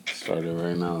Started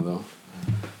right now though.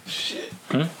 Shit.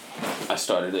 I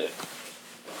started it.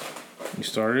 You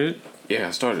started it? Yeah,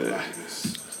 I started it.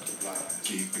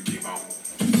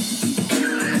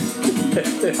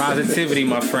 Positivity,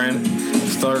 my friend.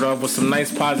 Started off with some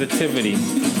nice positivity.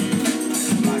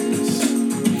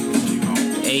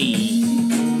 Hey.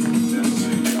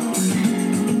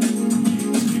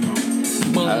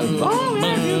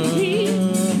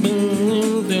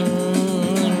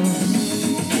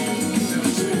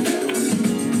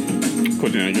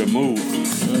 Put you in a good mood.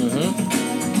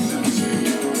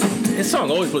 This song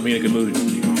always put me in a good mood.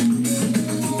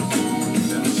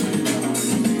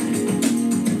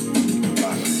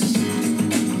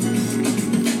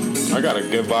 I got a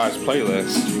good vibes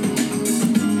playlist.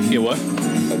 Yeah, what?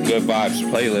 A good vibes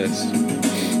playlist.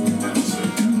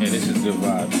 Yeah, this is good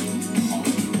vibes.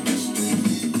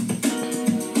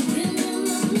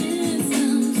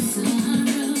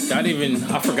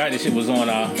 I forgot this shit was on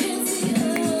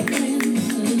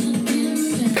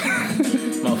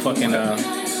motherfucking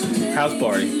house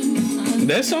party.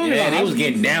 That song? Yeah, they was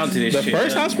getting down to this the shit. The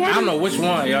first house party? I don't know which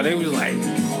one, y'all. They was like,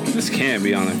 this can't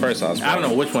be on the first house party. I don't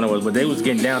know which one it was, but they was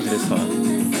getting down to this song.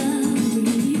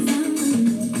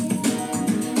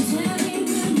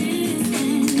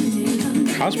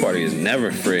 House party is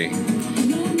never free.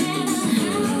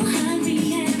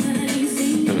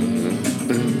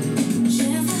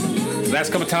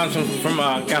 Last couple times from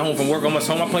got home from work, almost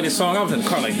home, I played this song. I was in the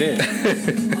car like this.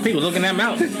 People looking at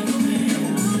mountain.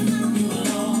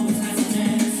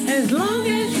 As long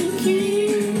as you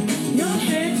keep your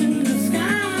head to the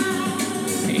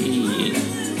sky,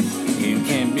 it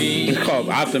can be. It's called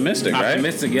Optimistic, right?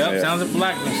 Optimistic, yep. Yeah. Sounds of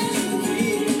blackness.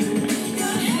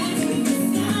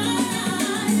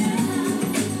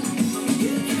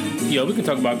 Yo, we can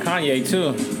talk about Kanye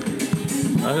too.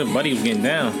 I heard Buddy was getting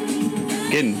down.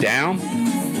 Getting down?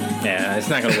 Yeah, it's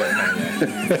not gonna work,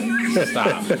 Kanye.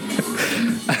 Stop.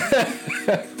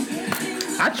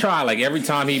 I try like every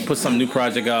time he puts some new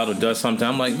project out or does something,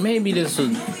 I'm like, maybe this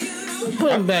will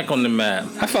put him back on the map.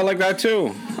 I felt like that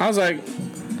too. I was like,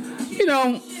 you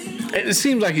know, it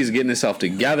seems like he's getting himself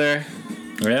together.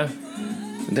 Yeah.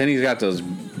 And then he's got those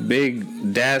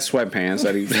big dad sweatpants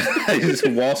that he's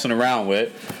waltzing around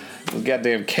with. Those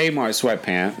goddamn Kmart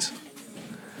sweatpants.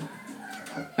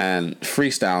 And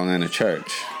freestyling in a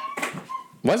church.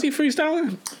 Was he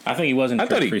freestyling? I think he wasn't. I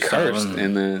thought he cursed,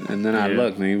 and then I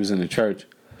looked, and he was in the church.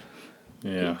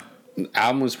 Yeah. The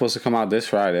album was supposed to come out this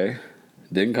Friday.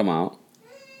 Didn't come out.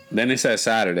 Then they said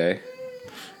Saturday.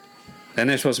 Then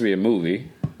there's supposed to be a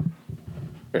movie.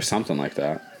 Or something like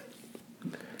that.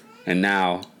 And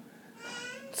now...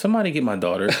 Somebody get my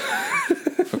daughter.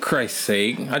 For Christ's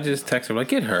sake. I just texted her, like,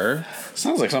 get her.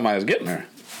 Sounds like somebody's getting her.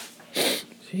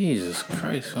 Jesus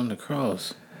Christ, on the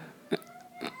cross.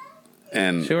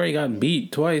 And she already got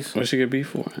beat twice. What'd she get beat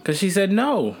for? Because she said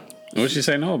no. What'd she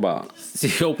say no about?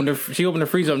 She opened the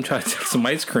freezer up and tried to take some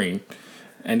ice cream.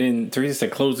 And then Teresa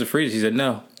said, close the freezer. She said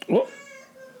no. What?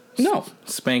 No.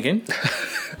 Spanking.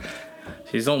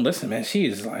 She just don't listen, man. She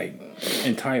is like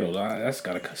entitled. That's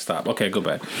got to stop. Okay, go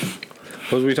back.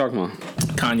 What was we talking about?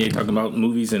 Kanye talking about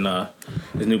movies and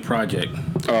his new project.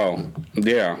 Oh,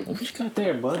 yeah. What you got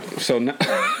there, bud? So now...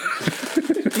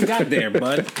 What you got there,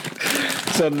 bud?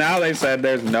 So now they said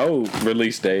there's no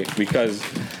release date because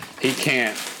he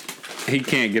can't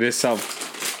get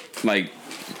himself like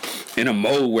in a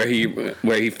mode where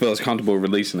he feels comfortable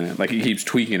releasing it. Like he keeps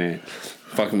tweaking it,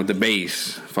 fucking with the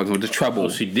bass, fucking with the treble.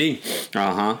 CD.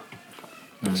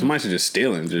 Somebody should just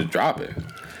steal it and just drop it.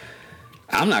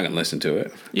 I'm not gonna listen to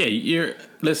it. Yeah,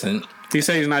 listen. He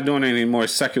said he's not doing any more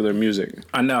secular music.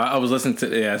 I know. I was listening to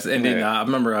and then I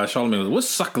remember Charlamagne was, what's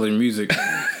secular music?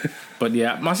 But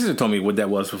yeah, my sister told me what that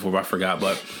was before, but I forgot.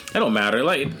 But it don't matter.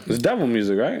 Like it's devil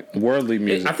music, right? Worldly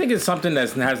music. I think it's something that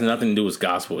has nothing to do with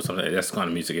gospel or something. That's the kind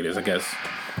of music it is, I guess.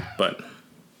 But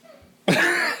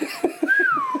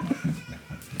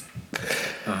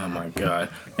oh my god.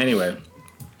 Anyway,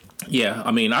 yeah.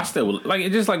 I mean, I still like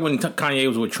it. Just like when Kanye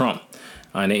was with Trump.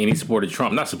 And he supported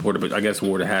Trump. Not supported, but I guess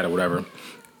wore the hat or whatever.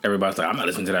 Everybody's like, I'm not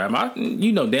listening to that.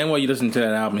 You know damn well you listened to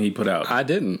that album he put out. I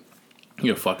didn't.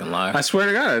 You're a fucking liar. I swear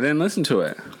to God, I didn't listen to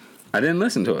it.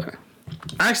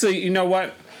 Actually, you know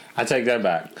what? I take that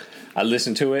back. I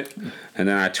listened to it, and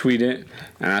then I tweeted,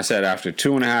 and I said, after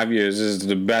 2.5 years, this is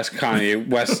the best Kanye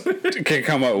West can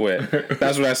come up with.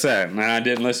 That's what I said, and I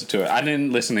didn't listen to it. I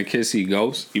didn't listen to Kids See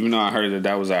Ghosts, even though I heard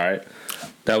that was all right.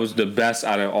 That was the best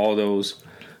out of all those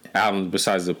albums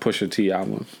besides the Pusha T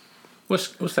album. What's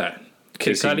that?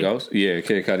 Kid Cudi? Yeah,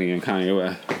 Kid Cudi and Kanye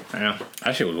West. Yeah,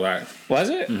 that shit was whack. Was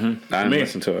it? Mm-hmm. I didn't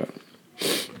listen to it.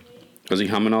 Was he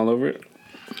humming all over it?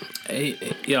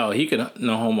 He could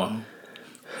no homo.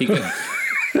 He could.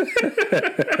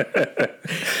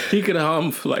 He could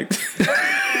hum like.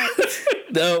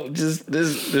 No, just take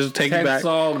it 10 back.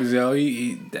 songs, yo.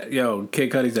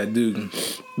 Kid Cudi's that dude.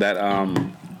 That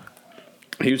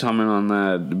he was humming on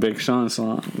that Big Sean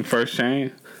song, First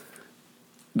Chain.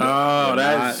 Oh,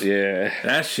 that's yeah.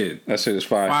 that shit. That shit is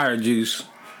fire. Fire juice.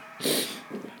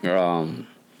 Well,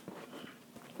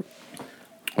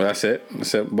 that's it.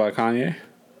 That's it by Kanye.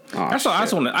 Oh, That's all.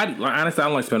 Honestly, I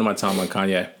don't like spending my time on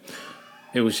Kanye.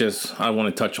 It was just I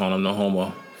want to touch on him, no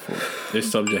homo, for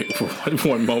this subject for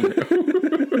one moment.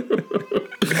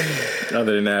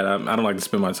 Other than that, I don't like to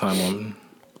spend my time on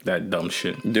that dumb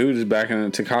shit. Dude is back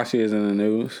in. Tekashi is in the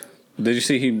news. Did you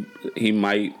see he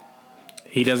might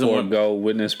He doesn't want forego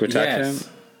witness protection?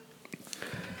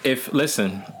 Yes.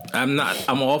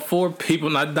 I'm all for people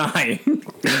not dying.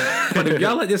 But if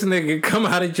y'all let this nigga come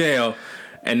out of jail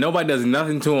and nobody does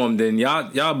nothing to him, then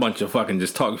y'all a bunch of fucking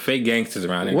just talk fake gangsters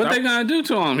around here. What they gonna do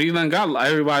to him? He done got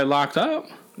everybody locked up.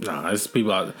 Nah, it's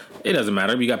people out. It doesn't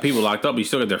matter. You got people locked up, but you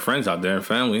still got their friends out there and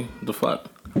family. What the fuck?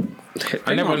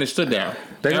 I never understood that.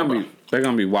 They're gonna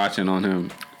be watching on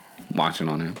him.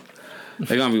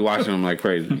 They're gonna be watching him like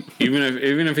crazy.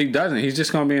 Even if he doesn't, he's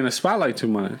just gonna be in the spotlight too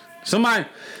much. Somebody,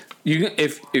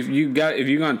 if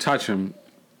you're gonna touch him,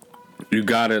 you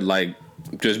gotta like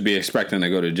just be expecting to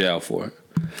go to jail for it.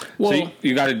 Well, so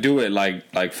you got to do it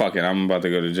like fuck it, I'm about to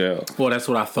go to jail. Well, that's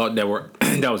what I thought that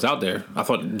was out there. I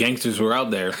thought gangsters were out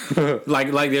there,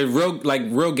 like they're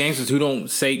real gangsters who don't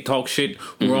talk shit.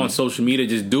 Who are on social media,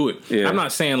 just do it. Yeah. I'm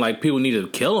not saying like people need to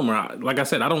kill him or like I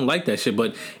said, I don't like that shit.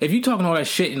 But if you talking all that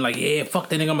shit and like fuck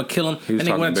that nigga, I'm gonna kill him, and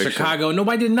they went to Chicago, shit.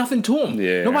 Nobody did nothing to him.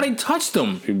 Yeah, nobody touched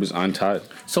him. He was untouched.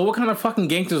 So what kind of fucking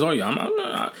gangsters are you?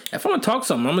 If I'm gonna talk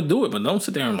something, I'm gonna do it. But don't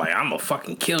sit there and like I'm gonna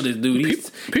fucking kill this dude.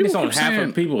 He's on half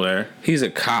of people there. He's a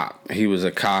cop. He was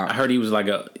a cop. I heard he was like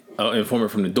a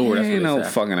informant from the door. That's ain't no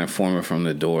fucking informant from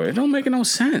the door. It don't make no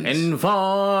sense.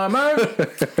 Informer.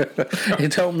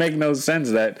 It don't make no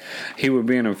sense that he would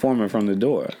be an informant from the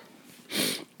door.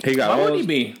 Why would he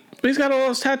be? He's got all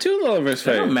those tattoos all over his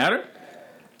face. It don't matter.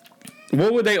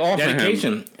 What would they offer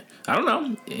Dedication. him? I don't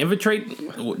know.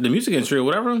 Infiltrate the music industry or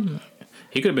whatever.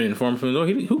 He could have been an informant from the door.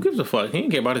 Who gives a fuck? He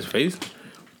didn't care about his face.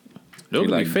 Those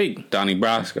could be fake. Donnie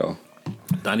Brasco.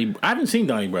 I haven't seen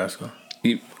Donnie Brasco.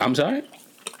 I'm sorry?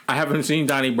 I haven't seen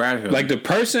Donnie Brasco. Like the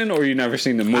person, or you never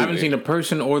seen the movie? I haven't seen the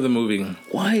person or the movie.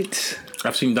 What?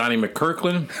 I've seen Donnie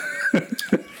McKirkland.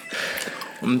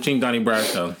 I've seen Donnie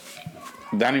Brasco.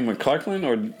 Donnie McClurkin,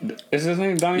 or is his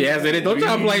name Donnie? Yes, it is. Don't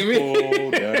try to play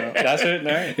me. That's it,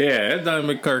 right? Yeah, that's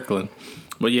Donnie McKirkland.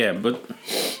 But yeah, when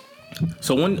is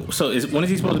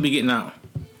he supposed to be getting out?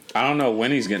 I don't know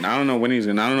when he's getting. I don't know when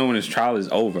his trial is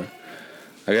over.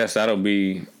 I guess that'll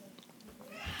be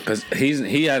because he's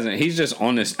just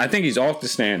on this. I think he's off the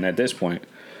stand at this point.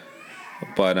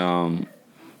 But I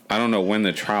don't know when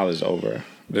the trial is over.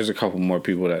 There's a couple more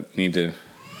people that need to,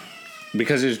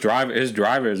 because his driver is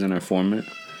an informant.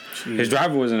 Jeez. His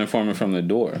driver was an informant from the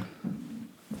door.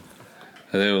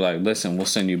 So they were like, "Listen, we'll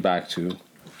send you back to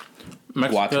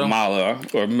Guatemala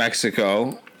or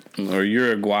Mexico or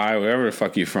Uruguay, wherever the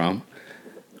fuck you from.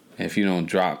 If you don't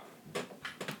drop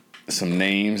some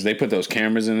names." They put those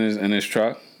cameras in his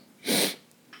truck.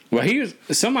 Well,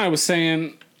 somebody was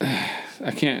saying,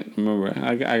 I can't remember.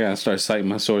 I gotta start citing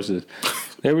my sources.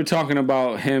 They were talking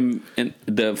about him and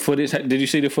the footage. Did you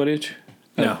see the footage?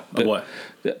 No. Of what?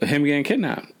 Him getting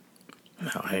kidnapped.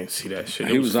 No, I didn't see that shit.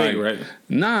 He was fake, like, right?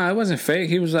 Nah, it wasn't fake.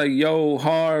 He was like, "Yo,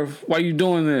 Harv, why you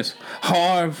doing this?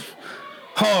 Harv,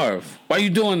 why you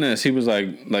doing this?" He was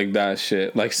like that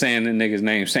shit, like saying the nigga's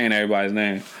name, saying everybody's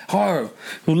name. Harv,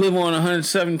 who live on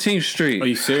 117th Street. Are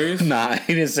you serious? Nah,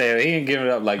 he didn't say it. He didn't give it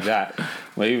up like that.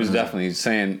 But he was definitely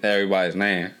saying everybody's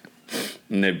name.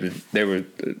 And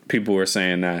people were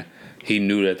saying that he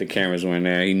knew that the cameras were in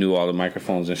there. He knew all the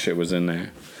microphones and shit was in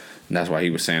there. And that's why he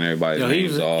was saying everybody's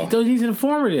names all. He's an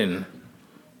informant then.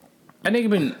 I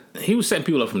think he was setting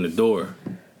people up from the door.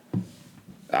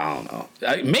 I don't know.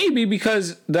 Maybe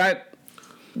because the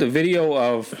video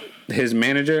of his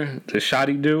manager, the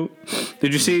shoddy dude.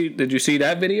 Did you see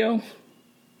that video?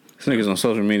 This nigga's on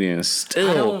social media and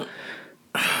still.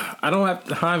 I don't have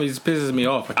time. It just pisses me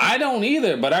off. I don't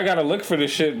either, but I gotta look for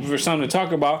this shit for something to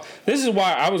talk about. This is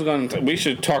why we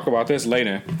should talk about this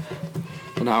later.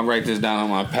 And I'll write this down on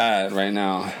my pad right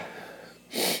now.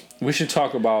 We should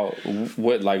talk about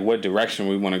what direction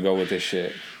we want to go with this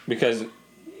shit, because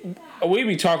we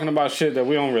be talking about shit that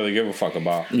we don't really give a fuck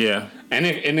about. Yeah. And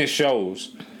it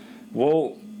shows.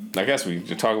 Well, I guess we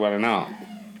should talk about it now.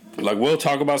 Like we'll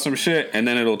talk about some shit, and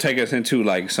then it'll take us into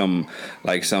like some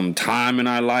time in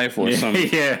our life or some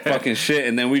fucking shit,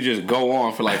 and then we just go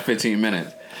on for like 15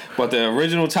 minutes. But the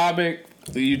original topic,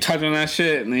 you touch on that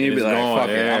shit, and then you be like, "Fuck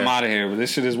it, I'm out of here." But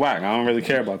this shit is whack. I don't really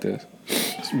care about this.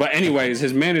 But anyways,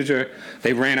 his manager,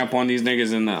 they ran up on these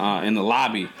niggas in the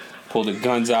lobby, pulled the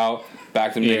guns out,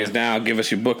 backed them niggas down, give us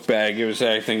your book bag, give us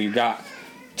everything you got.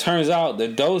 Turns out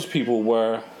that those people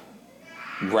were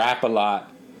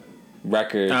Rap-A-Lot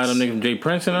Records. Them niggas Jay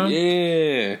Prince and them?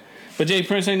 Yeah. But Jay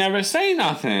Prince ain't never say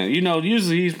nothing. You know,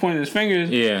 usually he's pointing his fingers.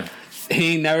 Yeah.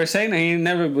 He ain't never say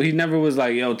nothing. He never was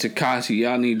like, yo, Tekashi,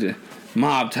 y'all need to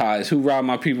mob ties. Who robbed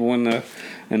my people in the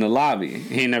lobby?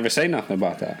 He ain't never say nothing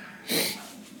about that.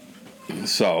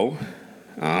 So,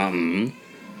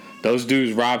 those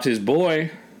dudes robbed his boy.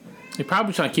 He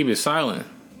probably trying to keep it silent.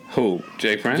 Who?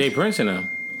 Jay Prince? Jay Prince and them.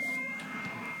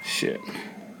 Shit.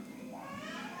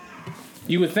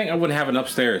 You would think I wouldn't have an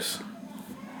upstairs.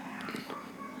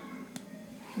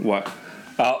 What?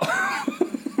 Oh.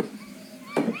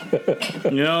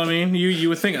 You know what I mean? You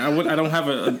would think I don't have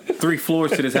a 3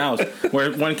 floors to this house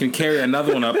where one can carry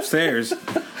another one upstairs.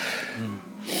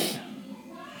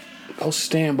 Go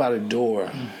stand by the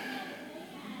door.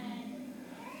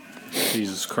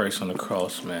 Jesus Christ on the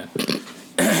cross, man.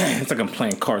 It's like I'm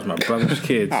playing cards with my brother's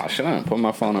kids. Oh, shut up. Put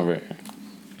my phone over here.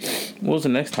 What was the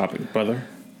next topic, brother?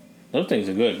 Those things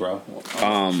are good, bro.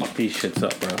 Fuck these shits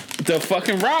up, bro. The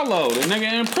fucking Rollo, the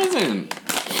nigga in prison.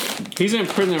 He's in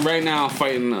prison right now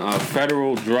fighting a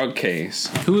federal drug case.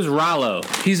 Who's Rollo?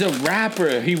 He's a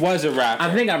rapper. He was a rapper.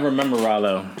 I think I remember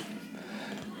Rollo.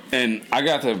 And I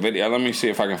got the video. Let me see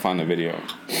if I can find the video.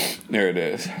 There it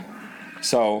is.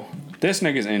 So, this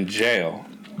nigga's in jail.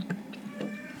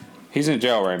 He's in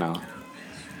jail right now.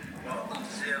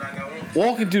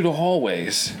 Walking through the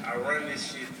hallways. I run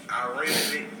this shit. I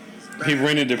rented it. He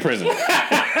rented the prison. Look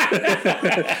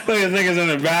at niggas in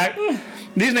the back.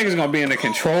 These niggas gonna be in the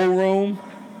control room.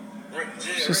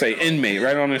 Should say inmate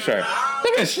right on the shirt.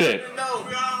 Look at shit.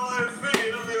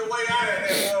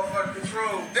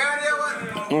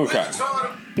 Okay.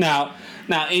 Now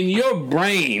in your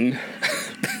brain,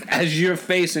 as you're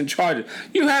facing charges,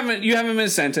 you haven't been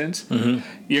sentenced.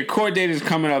 Mm-hmm. Your court date is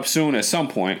coming up soon at some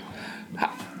point.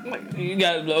 You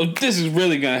got. This is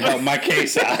really gonna help my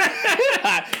case out.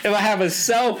 If I have a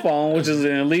cell phone, which is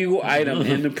an illegal item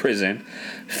in the prison,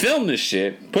 film this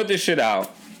shit, put this shit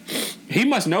out. He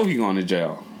must know he going to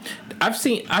jail. I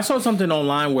saw something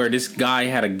online where this guy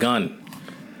had a gun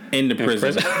in the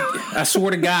prison. I swear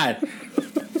to God.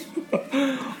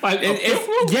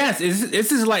 Yes,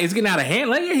 this is like it's getting out of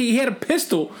hand. Like he had a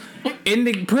pistol in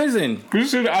the prison. You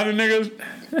see the other niggas?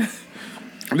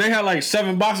 They had like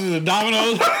 7 boxes of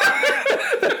Dominoes.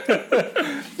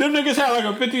 Them niggas had like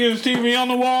a 50-inch TV on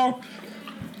the wall.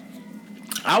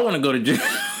 I want to go to jail.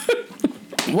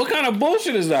 What kind of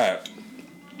bullshit is that?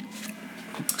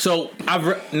 So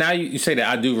now you say that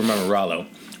I do remember Rollo.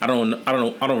 I don't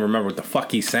remember what the fuck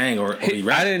he sang or he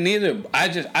rapped. I didn't either.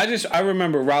 I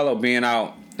remember Rollo being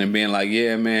out and being like,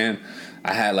 yeah, man,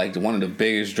 I had like one of the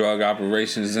biggest drug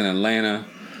operations in Atlanta.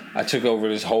 I took over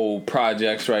this whole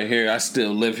projects right here. I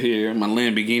still live here. My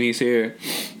Lamborghini's here.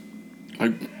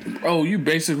 Like, bro, you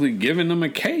basically giving them a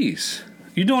case.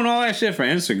 You doing all that shit for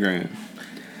Instagram.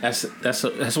 That's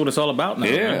what it's all about now.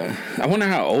 Yeah. Man. I wonder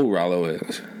how old Rollo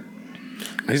is.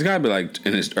 He's got to be like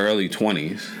in his early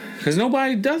 20s. Because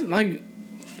nobody does, like,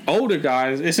 older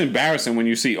guys. It's embarrassing when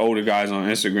you see older guys on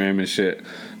Instagram and shit.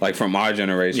 Like from our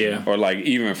generation. Yeah. Or like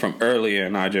even from earlier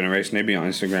in our generation. They be on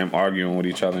Instagram arguing with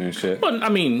each other and shit. But I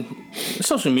mean,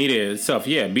 social media itself,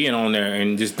 yeah, being on there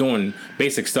and just doing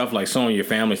basic stuff like showing your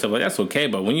family stuff like that's okay.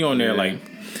 But when you're on there, like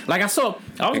I was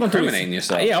going incriminating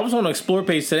yourself. Yeah, I was on the Explore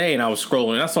page today and I was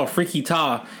scrolling and I saw Freaky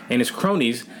Ta and his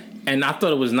cronies and I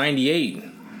thought it was 98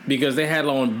 because they had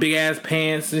on big ass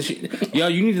pants and shit. Yo,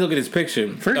 you need to look at this picture.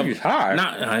 Freaky's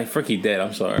hot. Freaky dead.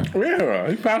 I'm sorry. Yeah,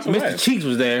 he passed away. Mr. Cheeks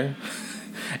was there.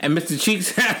 And Mr.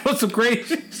 Cheeks had some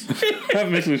crazy shit.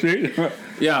 Mr. Cheeks?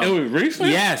 Yeah. It was recent?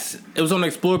 Yes. It was on the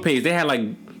Explore page. They had like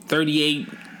 38,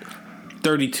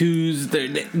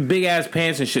 32s, big ass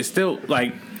pants and shit. Still,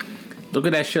 like, look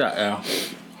at that shit out, Al.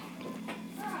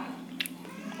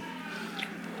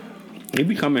 He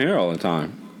be coming here all the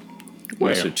time.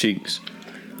 Where? Mr. Cheeks.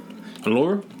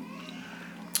 Allure?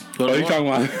 Oh, you talking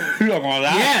about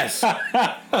that? Yes.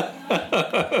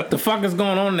 The fuck is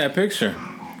going on in that picture?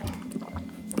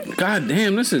 God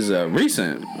damn, this is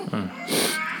recent.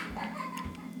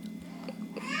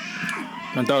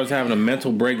 My daughter's having a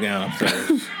mental breakdown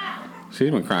upstairs. She's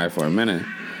been crying for a minute.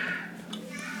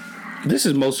 This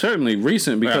is most certainly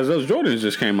recent because those Jordans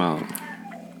just came out.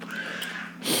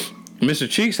 Mr.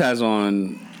 Cheeks has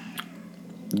on.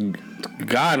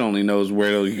 God only knows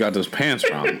where he got those pants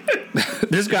from.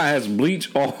 This guy has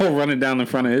bleach all running down the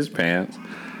front of his pants.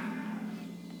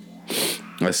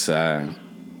 That's sad.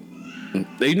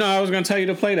 You know, I was gonna tell you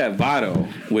to play that Vado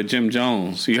with Jim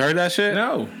Jones. You heard that shit?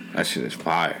 No. That shit is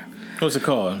fire. What's it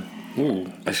called?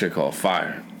 Ooh, that shit called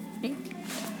fire.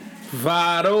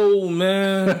 Vado,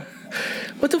 man.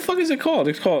 What the fuck is it called?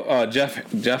 It's called Jeff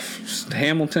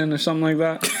Hamilton or something like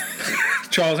that.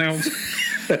 Charles Hamilton.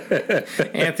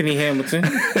 Anthony Hamilton.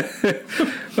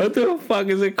 What the fuck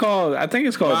is it called? I think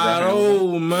it's called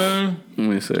Vado, man. Let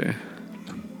me see.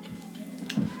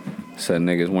 Said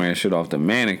niggas wearing shit off the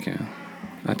mannequin.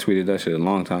 I tweeted that shit a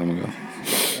long time ago.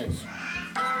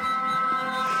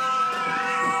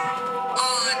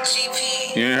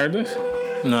 You ain't heard this?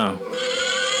 No.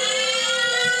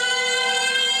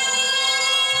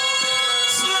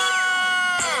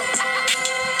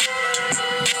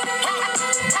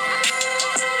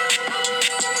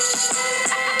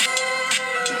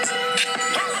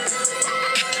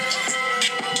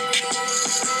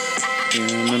 In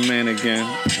the mannequin.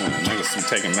 Niggas be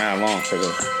taking mad long for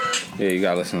this. Yeah, you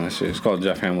gotta listen to that shit. It's called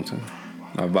Jeff Hamilton.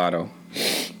 Vado.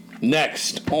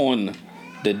 Next on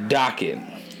the docket.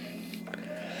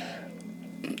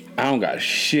 I don't got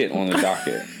shit on the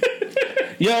docket.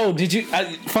 Yo, did you?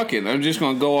 Fuck it. I'm just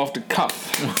gonna go off the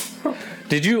cuff.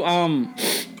 Did you? I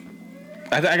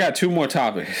got two more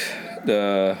topics.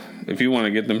 If you want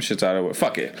to get them shits out of it,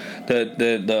 fuck it.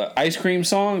 The ice cream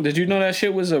song. Did you know that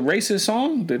shit was a racist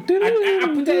song? I put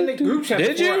that in the group chat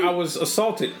Did before you? I was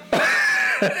assaulted.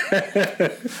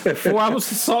 Before I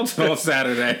was assaulted on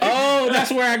Saturday. Oh,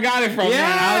 that's where I got it from. Yeah.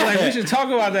 Man. I was like, we should talk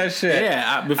about that shit.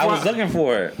 Yeah, I was looking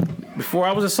for it. Before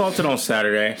I was assaulted on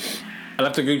Saturday, I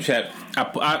left the group chat.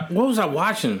 What was I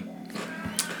watching?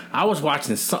 I was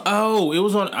watching. It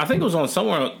was on. I think it was on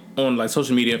somewhere on like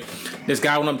social media. This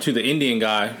guy went up to the Indian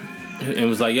guy and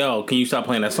was like, "Yo, can you stop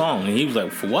playing that song?" And he was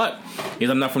like, "For what?" He's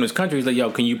like, "I'm not from this country." He's like,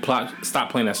 "Yo, can you stop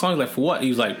playing that song?" He's like, "For what?" He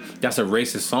was like, "That's a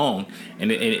racist song."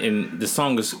 And the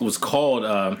song was called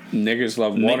Niggas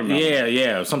Love Watermelon.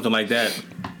 Yeah, something like that.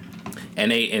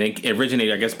 And it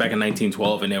originated, I guess, back in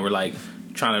 1912, and they were like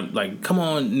trying to like, come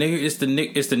on, nigger, it's the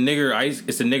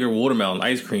nigger watermelon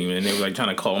ice cream, and they were like trying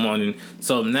to call him on. And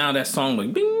so now that song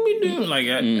like bing bing ding, like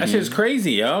that shit's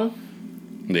crazy, yo.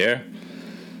 Yeah.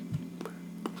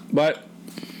 But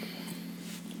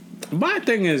my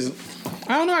thing is,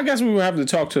 I don't know. I guess we would have to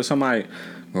talk to somebody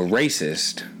a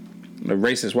racist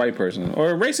white person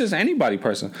or a racist anybody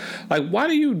person. Like, why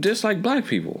do you dislike black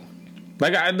people?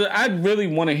 Like, I really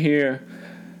want to hear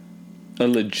a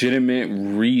legitimate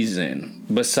reason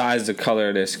besides the color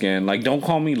of their skin. Like, don't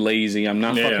call me lazy. I'm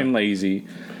not fucking lazy.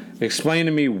 Explain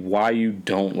to me why you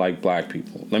don't like black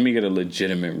people. Let me get a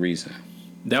legitimate reason.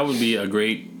 That would be a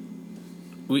great.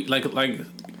 Like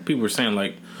people were saying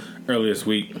like earlier this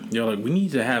week. They're like, we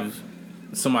need to have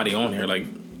somebody on here, like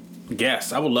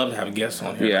guests. I would love to have guests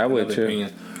on here. Yeah, like, I would too.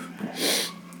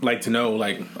 Opinions. Like to know,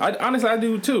 like honestly, I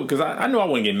do too, because I know I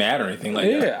wouldn't get mad or anything like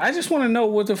that. Yeah, I just want to know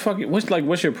what the fuck.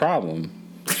 What's your problem?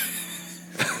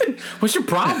 What's your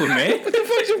problem, man? What the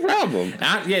fuck's your problem?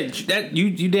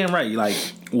 You damn right. Like,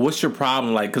 what's your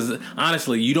problem? Like, because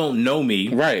honestly, you don't know me,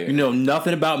 right? You know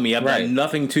nothing about me. I've right. done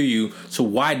nothing to you. So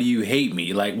why do you hate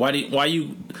me? Like, why do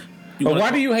you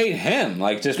you hate him?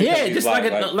 Like, just because just like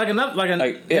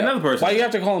another person. Why you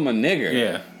have to call him a nigger?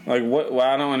 Yeah. Like, what? Well,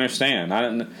 I don't understand. I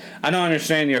don't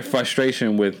understand your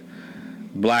frustration with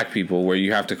black people, where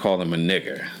you have to call them a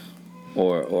nigger,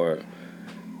 or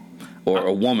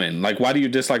a woman. Like, why do you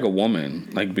dislike a woman?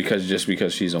 Like, because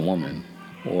she's a woman,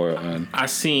 or I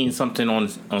seen something on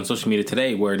social media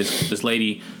today where this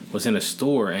lady was in a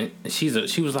store and she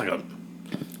was like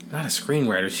not a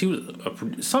screenwriter. She was a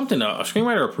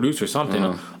screenwriter or producer or something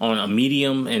on a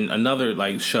Medium and another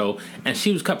like show. And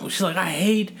she's like, I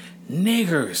hate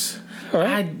niggers. Right.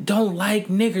 I don't like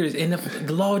niggers. And if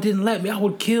the law didn't let me, I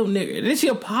would kill niggers. And then she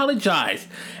apologized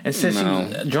and said she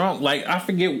was drunk. Like, I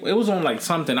forget. It was on like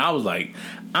something. I was like,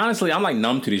 honestly, I'm like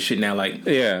numb to this shit now. Like,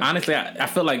 honestly, I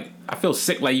feel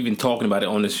sick like even talking about it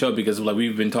on this show because like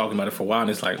we've been talking about it for a while. And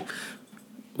it's like,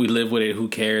 we live with it. Who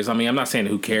cares? I mean, I'm not saying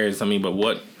who cares. I mean, but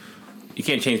what? You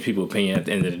can't change people's opinion at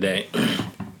the end of the day.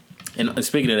 And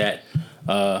speaking of that,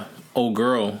 old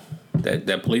girl,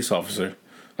 that police officer.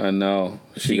 I know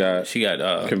she got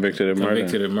convicted of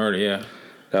murder. Yeah,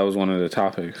 that was one of the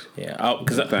topics. Yeah,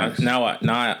 because now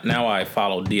I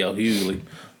follow DL Hughley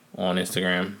on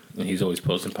Instagram, and he's always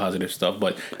posting positive stuff.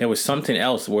 But there was something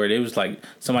else where it was like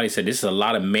somebody said this is a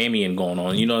lot of mammying going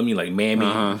on. You know what I mean? Like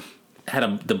mammy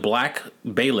had the black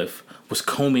bailiff was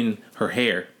combing her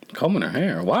hair. Combing her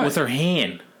hair. Why? with her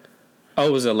hand. Oh,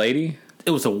 it was a lady?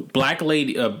 It was a black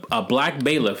lady, a black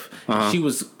bailiff. She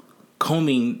was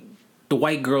combing the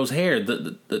white girl's hair,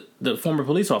 the former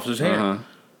police officer's hair.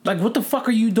 Like, what the fuck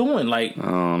are you doing? Like, I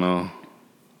don't know.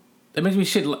 It makes me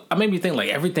shit. I made me think like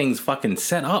everything's fucking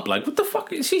set up. Like, what the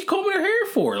fuck is she combing her hair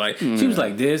for? Like, she was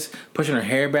like this, pushing her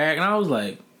hair back, and I was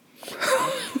like,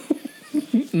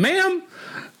 "Ma'am,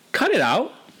 cut it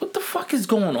out." What the fuck is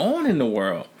going on in the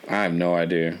world? I have no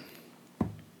idea.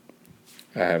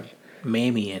 I have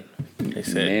Mamian. They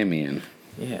said Mamian.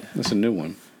 Yeah, That's a new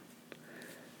one.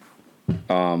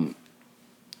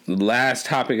 Last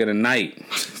topic of the night.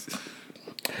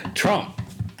 Trump.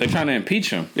 They're trying to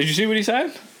impeach him. Did you see what he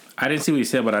said? I didn't see what he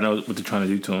said, but I know what they're trying to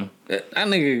do to him. That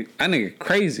nigga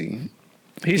crazy.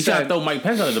 He's trying to throw Mike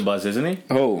Pence under the bus, isn't he?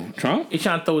 Oh, Trump? He's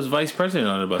trying to throw his vice president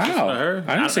under the bus. That's How? what I heard.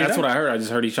 I didn't see That's that. what I heard. I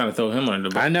just heard he's trying to throw him under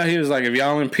the bus. I know he was like, if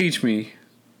y'all impeach me,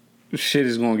 shit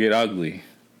is gonna get ugly.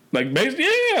 Like, basically,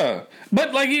 yeah.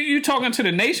 But like, you talking to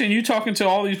the nation, you talking to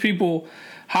all these people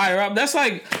higher up. That's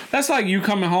like you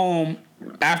coming home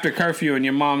after curfew and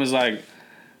your mom is like,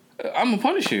 I'm gonna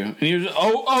punish you, and you just,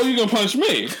 oh, you gonna punish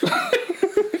me?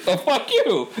 Oh, fuck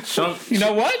you. You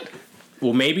know what?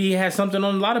 Well, maybe he has something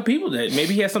on a lot of people that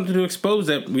maybe he has something to expose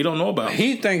that we don't know about.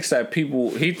 He thinks that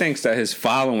his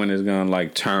following is gonna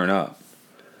like turn up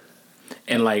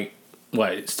And like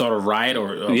what, start a riot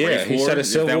or a yeah. race He war? said a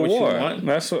Is that civil what you war. want?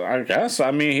 That's what I guess.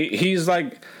 I mean, he's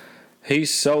like.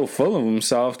 He's so full of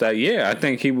himself that, yeah, I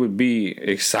think he would be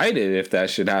excited if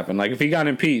that should happen. Like, if he got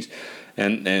impeached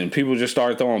and people just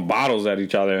started throwing bottles at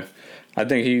each other, I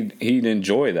think he'd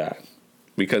enjoy that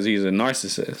because he's a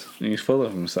narcissist and he's full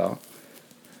of himself.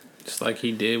 Just like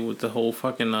he did with the whole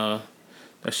fucking that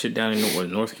shit down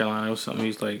in North Carolina or something.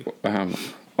 He's like,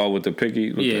 With the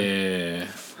picky? yeah.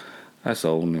 That's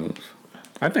old news.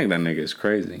 I think that nigga is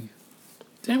crazy.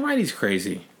 Damn right he's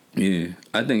crazy. Yeah,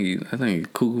 I think he's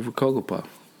cuckoo for Cocoa Puff.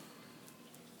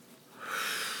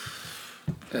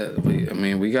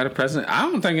 We got a president. I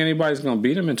don't think anybody's gonna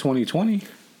beat him in 2020.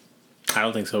 I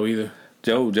don't think so either.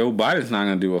 Joe Biden's not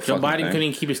gonna do a Joe fucking Biden thing. couldn't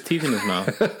even keep his teeth in his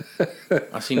mouth.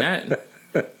 I seen that.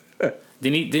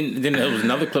 Then there was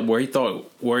another clip where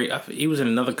he was in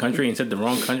another country and said the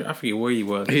wrong country. I forget where he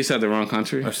was. He said the wrong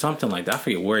country Or something like that. I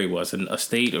forget where he was. In a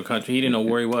state or country. He didn't know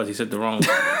where he was. He said the wrong.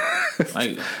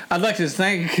 Like, I'd like to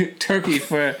thank Turkey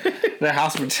for their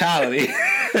hospitality.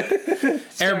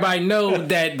 everybody know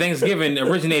that Thanksgiving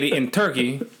originated in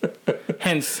Turkey.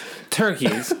 Hence,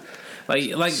 turkeys.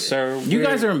 Like Sir, you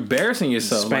guys are embarrassing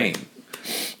yourself. Spain.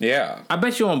 Like, Yeah. I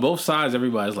bet you on both sides,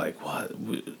 everybody's like, what?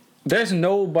 There's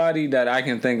nobody that I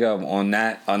can think of on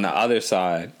the other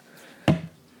side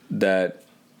that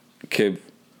could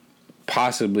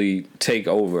possibly take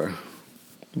over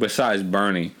besides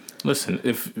Bernie. Listen,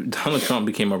 if Donald Trump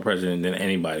became our president, then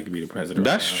anybody could be the president.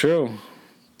 That's true.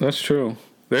 That's true.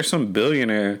 There's some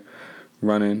billionaire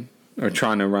running or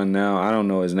trying to run now. I don't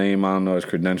know his name. I don't know his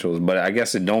credentials. But I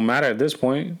guess it don't matter at this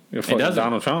point. You're fucking doesn't.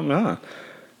 Donald Trump? Nah.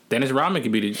 Dennis Rodman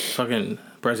could be the fucking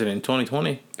president in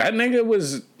 2020. That nigga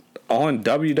was on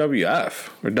WWF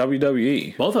or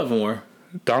WWE. Both of them were.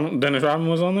 Dennis Rodman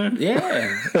was on there?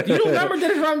 Yeah. You don't remember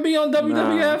Dennis Rodman being on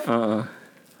WWF?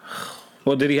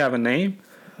 Well, did he have a name?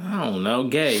 I don't know.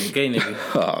 Gay nigga.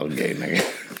 Oh, gay nigga.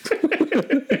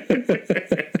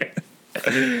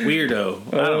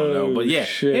 Weirdo. I don't know. But yeah,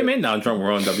 shit. him and Donald Trump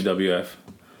were on WWF.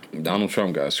 Donald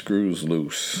Trump got screws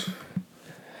loose.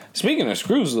 Speaking of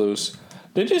screws loose,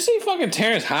 did you see fucking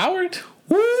Terrence Howard?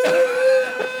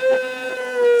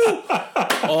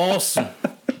 Awesome.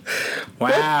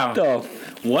 Wow.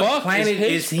 What planet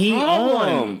is he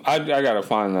on? I gotta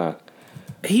find that.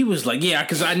 He was like, yeah,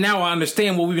 because now I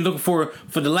understand what we've been looking for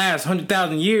the last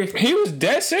 100,000 years. He was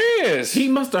dead serious. He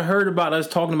must have heard about us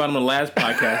talking about him on the last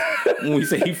podcast when we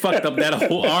said he fucked up that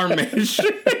whole arm and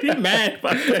shit. He mad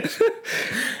about that shit.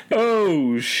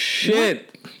 Oh shit!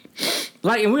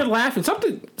 Like, and we're laughing.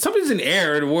 Something's in the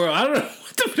air in the world. I don't know.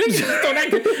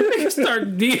 They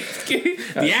start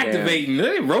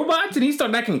deactivating robots, and he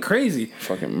started acting crazy.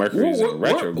 Fucking Mercury's in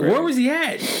retrograde. Where was he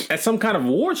at? At some kind of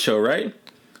award show, right?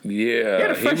 Yeah, He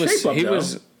had a fresh shape up, though.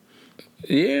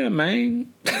 Yeah,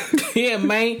 man. Yeah,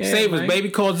 man. Yeah, Save us, man. baby.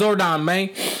 Call Zordon, man.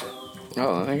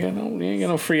 Oh, I ain't got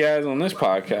no free ads on this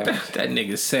podcast. That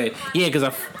nigga said, yeah, because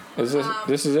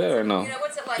This is it or no? You know,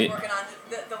 what's it like working on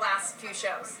the last few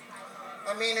shows?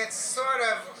 I mean, it's sort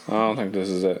of. I don't think this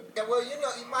is it. Yeah, well, you know,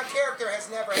 my character has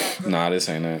never had good. Nah, this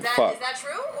ain't it. Is Fuck. that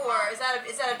true? Or is that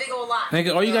a big old lie?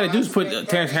 nigga, all you gotta do is put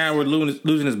Terrence Howard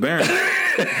losing his bearings.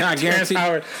 I Terrence guarantee.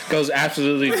 Howard goes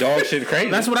absolutely dog shit crazy.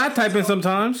 That's what I type in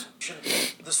sometimes.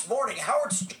 This morning,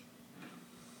 Howard's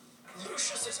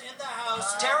Lucius is in the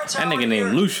house. Terrence That nigga Howard named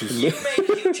here. Lucius. You made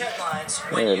huge headlines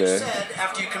when Yeah, you man. said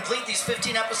after you complete these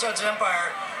 15 episodes of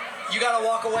Empire, you got to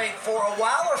walk away for a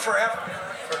while or forever.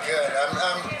 For good.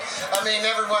 I mean,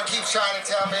 everyone keeps trying to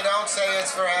tell me, don't say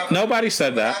it's forever. Nobody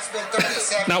said I've that. spent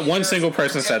 37 Not one years single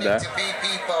person said that. pretending to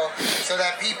be people so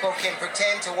that people can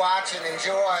pretend to watch and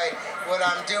enjoy what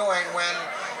I'm doing when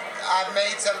I've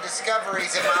made some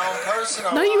discoveries in my own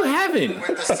personal No, you life haven't.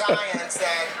 with the science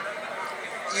that,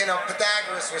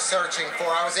 Pythagoras was searching for.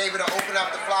 I was able to open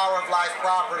up the flower of life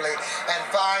properly and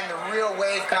find the real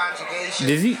wave conjugation.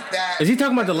 Is he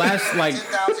talking about the last, like...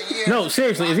 10,000 years. No,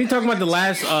 seriously, is he talking about the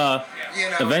last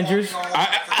Avengers?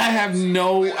 I have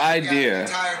no idea.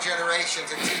 Entire generations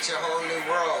and teach a whole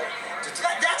new world.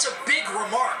 That's a big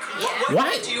remark. What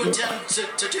Why? do you intend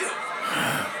to do?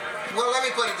 Well, let me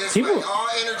put it this People- way. All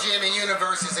energy in the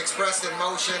universe is expressed in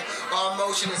motion. All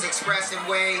motion is expressed in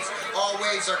waves. All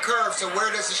waves are curved. So where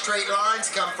does the straight lines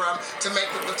come from to make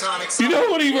the platonic You cycle? know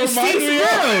what he reminds Steve me of?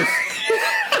 Sparrows.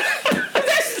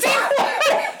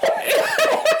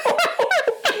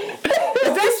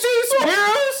 Is that Steve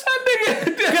Sparrows?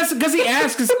 Because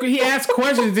he asks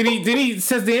questions. Then he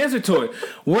says the answer to it.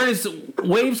 Where does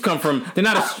waves come from?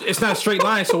 It's not a straight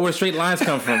line. So where straight lines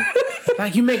come from?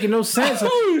 Like, you making no sense.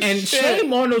 And shit.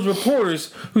 shame on those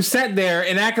reporters who sat there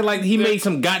and acted like he made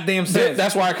some goddamn sense.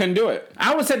 That's why I couldn't do it.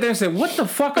 I would sit there and say, "What the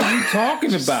fuck are you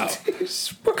talking about?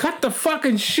 Cut the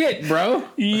fucking shit, bro."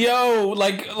 Yo,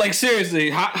 like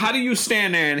seriously, how do you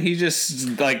stand there and he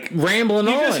just like Rambling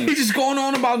on. he's just going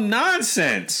on about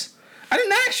nonsense? I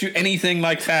didn't ask you anything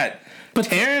like that. But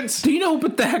Terrence, Do you know who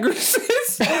Pythagoras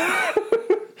is?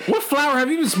 What flower have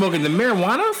you been smoking? The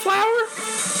marijuana flower?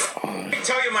 Let me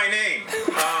tell you my name.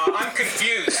 I'm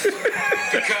confused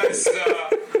because,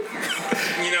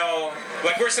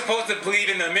 like we're supposed to believe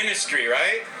in the ministry,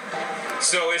 right?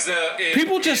 So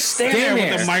people just stand there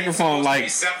with the microphone supposed to like be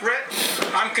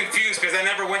separate? I'm confused because I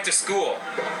never went to school,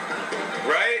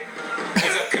 right?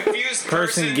 Is a confused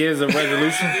Person gives a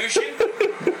resolution.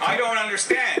 I don't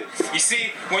understand. You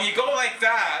see, when you go like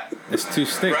that, It's 2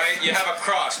 sticks. right, you have a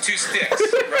cross, 2 sticks,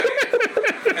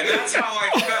 right? And that's how I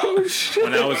felt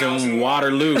When I was in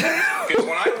Waterloo, because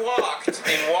when I walked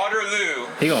in Waterloo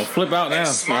he gonna flip out now. and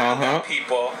smiled at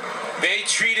people, they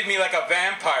treated me like a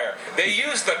vampire. They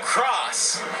used the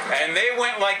cross and they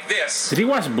went like this. Did he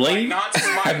watch Like Blade? not I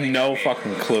have smiling no at me.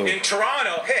 fucking clue. In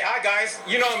Toronto, hey, hi guys,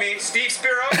 you know me, Steve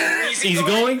Spiro, Easy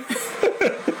going?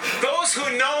 Those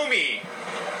who know me,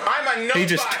 I'm a nobody. He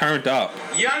just turned up.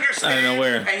 You understand? I don't know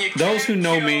where. And you Those who can't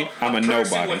know kill me, I'm a person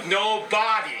nobody. with no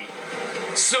body.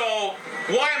 So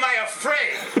why am I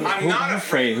afraid? I'm Who not am I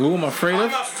afraid. afraid? Who am I afraid I'm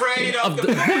of? afraid Of of the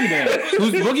the boogeyman.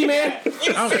 Who's the boogeyman?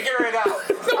 You figure it out.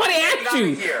 Nobody I'm asked getting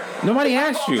you. out of here. Nobody I'm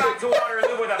asked going you. back to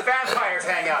Waterloo where the vampires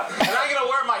hang out. And I'm going to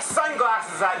wear my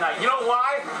sunglasses at night. You know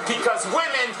why? Because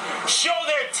women show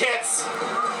their tits,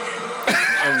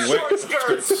 short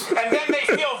skirts, and then they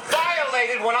feel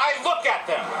violated when I look at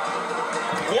them.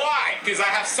 Why? Because I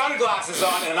have sunglasses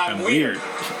on and I'm weird.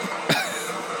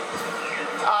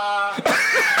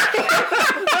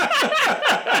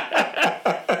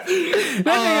 That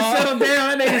nigga settled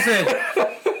down.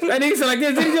 That nigga said like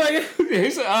this. Did he do like this?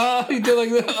 He said, he did like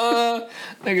that.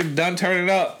 Nigga done turning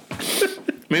up.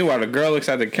 Meanwhile, the girl looks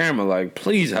at the camera like,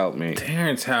 please help me.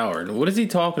 Terrence Howard. What is he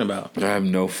talking about? I have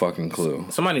no fucking clue.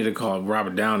 Somebody need to call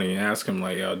Robert Downey and ask him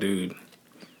like, yo, dude.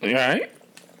 You alright?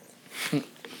 You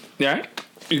alright?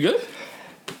 You good?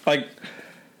 Like,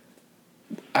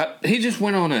 he just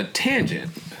went on a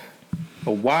tangent.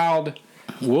 A wild...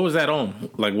 What was that on?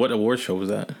 Like, what award show was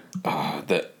that?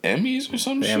 the Emmys or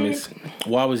some The shit? Emmys.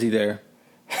 Why was he there?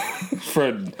 For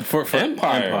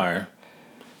Empire.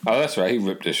 Oh, that's right. He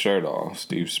ripped his shirt off.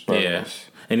 Steve Spurrier. Yeah.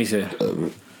 And he said...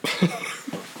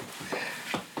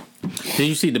 Did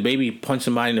you see the baby punch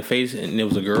somebody in the face and it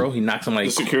was a girl? He knocked somebody...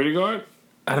 The security guard?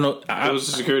 I don't know. It was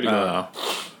the security guard.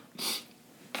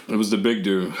 It was the big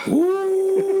dude.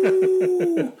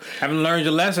 Haven't learned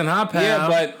your lesson, huh, pal?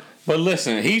 Yeah, but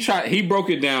listen, he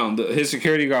broke it down. His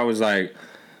security guard was like,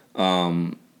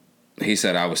 he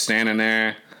said, I was standing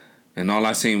there and all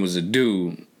I seen was a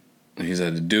dude. He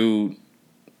said the dude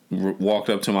walked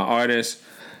up to my artist.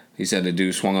 He said the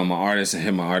dude swung on my artist and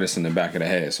hit my artist in the back of the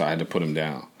head, so I had to put him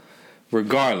down.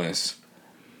 Regardless,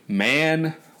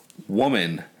 man,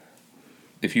 woman,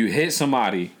 if you hit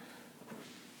somebody,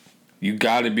 you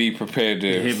got to be prepared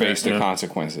to face the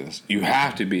consequences. You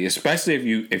have to be, especially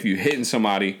if you hitting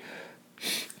somebody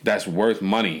that's worth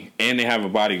money and they have a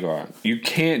bodyguard. You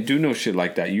can't do no shit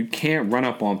like that. You can't run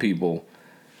up on people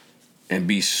and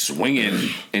be swinging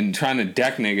and trying to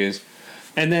deck niggas.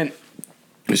 And then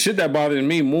The shit that bothers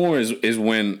me more is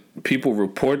when people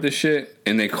report the shit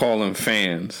and they call them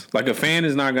fans. Like, a fan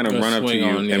is not going to run up to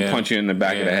you and punch you in the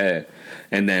back of the head.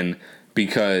 And then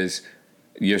because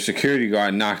your security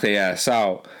guard knocked their ass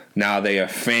out, now they a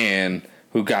fan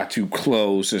who got too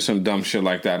close or some dumb shit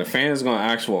like that. A fan is going to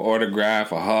ask for an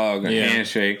autograph, a hug, a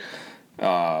handshake.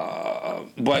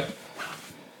 But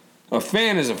a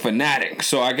fan is a fanatic,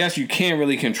 so I guess you can't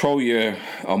really control your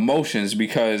emotions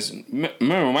because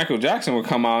remember Michael Jackson would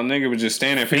come out and nigga would just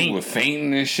stand there, people were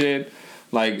fainting and shit.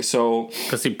 Like, so.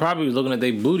 Because he probably was looking at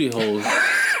their booty holes.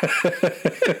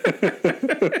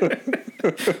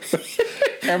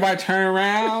 Everybody turn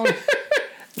around.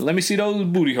 Let me see those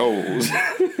booty holes.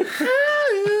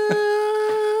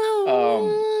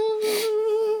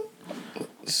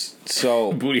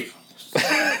 So. Booty holes.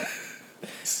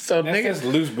 So that's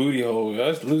loose booty hole,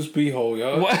 yo. That's loose bee hole,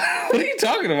 yo. What are you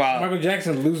talking about? Michael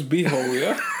Jackson loose bee hole,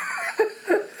 yo.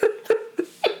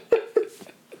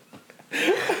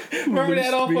 Remember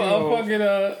that off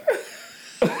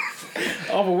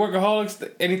of Workaholics?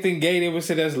 Anything gay, they would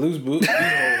say that's loose bee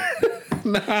hole.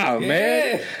 Nah,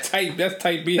 man. Tight. That's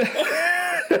tight bee hole.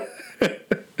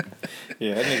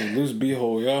 Yeah, that nigga loose bee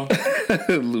hole, yo.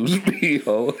 Loose bee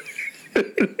hole.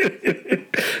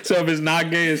 So if it's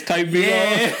not gay, it's tight bee hole.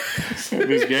 If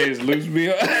it's gay, it's loose bee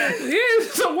hole. Yeah,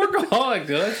 it's a Workaholic,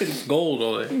 though. That shit is gold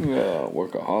on it.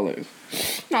 Workaholics.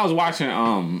 I was watching.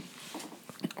 I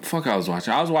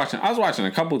was watching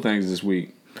a couple things this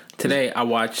week. Today I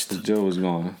watched. Joe was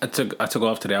gone. I took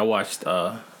off today. I watched.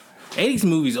 80s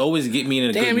movies always get me in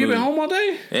a good mood. Damn, you been home all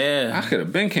day? Yeah. I could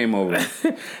have been came over.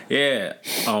 Yeah.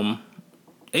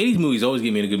 80s movies always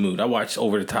get me in a good mood. I watched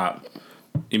Over the Top.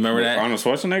 You remember that? Arnold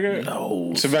Schwarzenegger?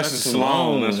 No. Sylvester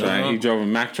Stallone. That's right. He drove a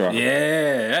Mack truck.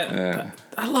 Yeah.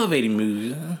 I love 80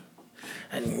 movies.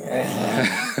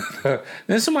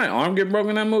 Didn't somebody's arm get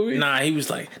broken in that movie? Nah, he was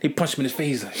like, he punched him in his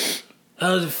face. Like,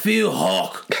 how does it feel,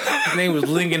 Hawk? His name was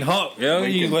Lincoln Hawk. Yo,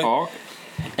 Lincoln Hawk.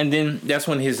 And then that's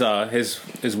when his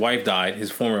wife died, his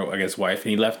former, I guess, wife.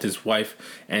 And he left his wife,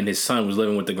 and his son was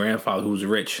living with the grandfather who was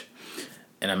rich.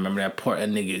 And I remember that part. That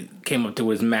nigga came up to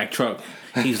his Mack truck.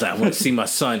 He's like, I want to see my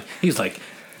son. He's like,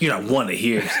 you're not one to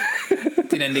hear.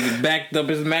 Then that nigga backed up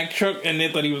his Mack truck, and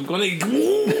they thought he was going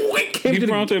to. Came to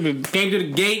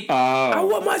the gate. I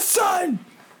want my son.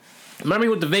 Remember he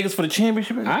went to Vegas for the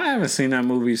championship? I haven't seen that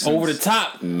movie since Over the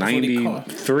Top.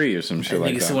 93 or some shit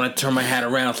like that. Nigga said when I turn my hat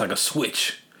around, it's like a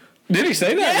switch. Did he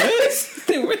say that? Yes.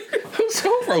 Who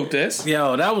wrote this?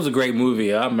 Yo, that was a great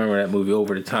movie. I remember that movie,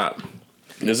 Over the Top.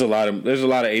 There's a lot of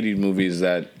 80s movies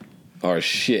that are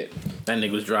shit. That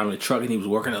nigga was driving the truck and he was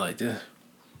working it like this.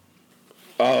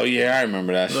 Oh yeah, I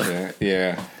remember that shit.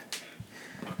 Yeah.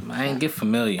 I ain't get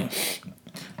familiar.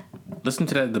 Listen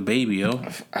to that, The Baby, yo.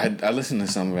 I listened to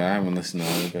some of it. I haven't listened to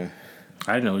all of it.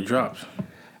 I didn't know it dropped.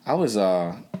 I was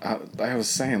watching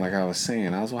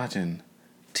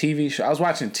TV shows. I was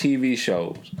watching TV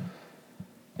shows,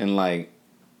 and like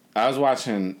I was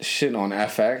watching shit on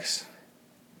FX,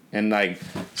 and like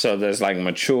so there's like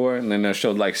mature, and then they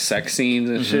showed like sex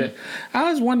scenes and shit.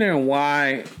 I was wondering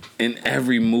why in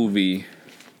every movie,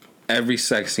 every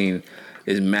sex scene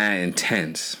is mad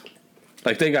intense.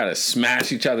 Like, they gotta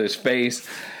smash each other's face.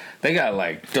 They gotta,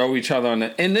 like, throw each other on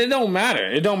the... And it don't matter.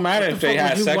 It don't matter if they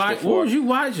had sex before. What was you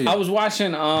watching? I was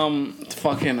watching,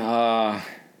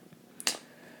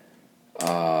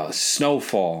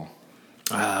 Snowfall.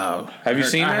 Have you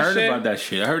seen that shit? I heard about that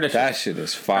shit. I heard that shit. That shit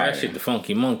is fire. That shit, the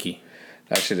Funky Monkey.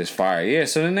 That shit is fire. Yeah,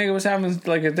 so the nigga was having,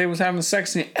 like, if they was having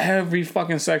sex in every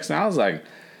fucking sex scene, I was like,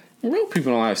 real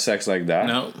people don't have sex like that.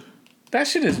 No.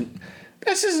 That's just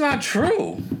not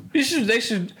true. They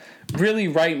should really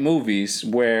write movies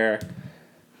where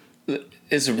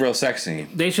it's a real sex scene.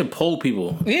 They should poll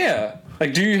people. Yeah.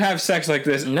 Like, do you have sex like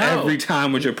this every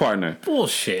time with your partner?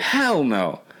 Bullshit. Hell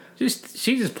no.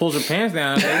 She just pulls her pants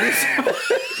down.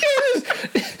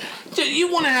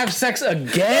 You want to have sex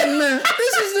again?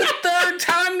 This is the third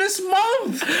time this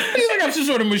month. You think I'm some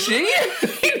sort of machine?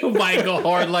 Nobody go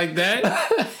hard like that.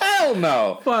 Hell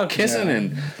no. Fuck kissing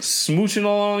and smooching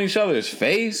all on each other's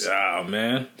face. Oh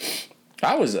man.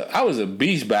 I was a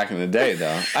beast back in the day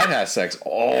though. I'd have sex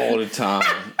all the time.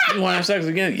 You want to have sex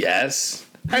again? Yes.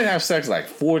 I'd have sex like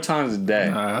 4 times a day.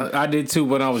 I did too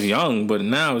when I was young, but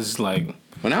now it's like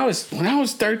when I was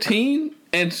 13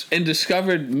 and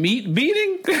discovered meat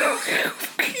beating.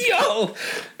 Yo,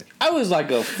 I was like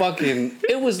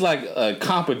it was like a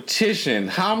competition.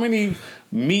 How many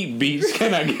meat beats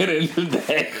can I get in a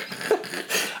day?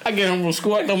 I get home from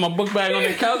school, I throw my book bag on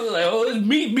the couch, like, oh, it's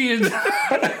meat beating.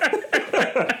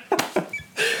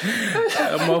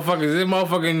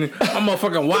 My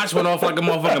motherfucking watch went off like a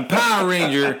motherfucking Power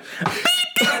Ranger.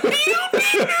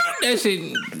 That shit,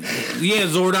 yeah,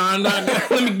 Zordon.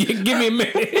 Let me give me a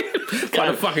minute.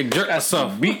 Gotta fucking jerk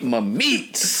myself. Beat my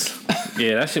meats.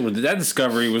 Yeah, that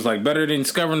discovery was like better than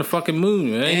discovering the fucking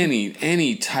moon, man.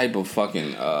 Any type of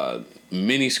fucking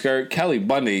mini skirt, Kelly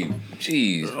Bundy.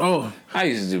 Jeez. Oh, I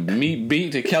used to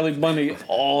beat to Kelly Bundy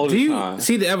all the time.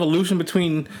 See the evolution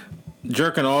between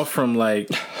jerking off from like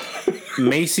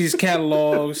Macy's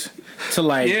catalogs to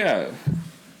like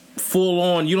full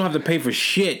on? You don't have to pay for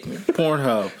shit.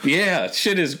 Pornhub. Yeah,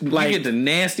 shit is like, you get the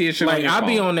nastiest shit. Like on your I'll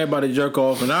be phone. on there about to jerk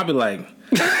off, and I'll be like,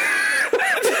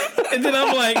 and then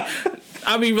I'm like.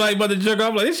 I be like about to jerk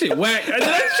off, like this shit whack. And then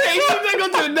I change it, I go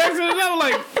to the next one, and I'm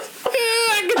like,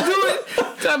 yeah, I can do it.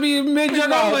 So I be mid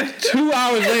jerk off, like 2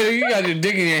 hours later, you got your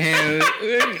dick in your hand.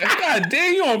 God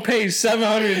damn, you on page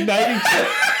 792.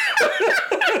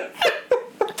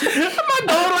 I'm not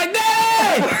going like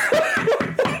that.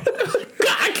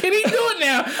 God, I can't even do it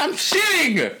now. I'm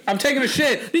shitting. I'm taking a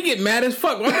shit. You get mad as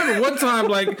fuck. I remember one time,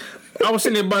 like I was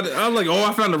sitting there I was like, oh,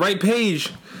 I found the right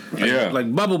page.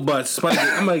 Like bubble butts.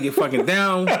 I'm gonna get fucking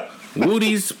down.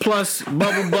 Wooties plus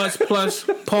bubble butts plus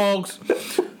pogs.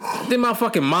 Then my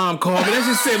fucking mom called me. That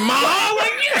just said, "Mom,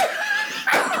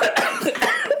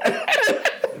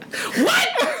 what?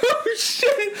 Oh,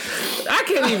 shit! I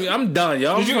can't even. I'm done,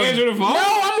 y'all. Did you answer the phone? No,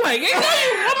 I'm like,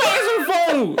 I'm not answering the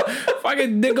phone.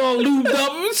 Fucking dick all lubed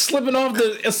up, slipping off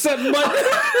the accept button.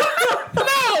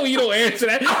 No, you don't answer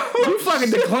that. You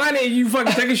fucking decline it. You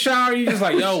fucking take a shower. You just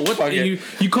like, yo, what? You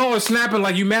call her snapping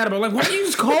like you mad about. Like, why did you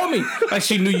just call me? Like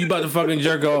she knew you about to fucking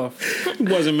jerk off. It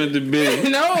wasn't meant to be.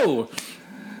 No.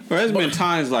 There's been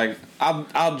times like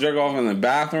I'll jerk off in the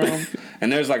bathroom,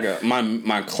 and there's like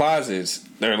my closets.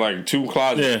 They're like two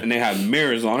closets, and they have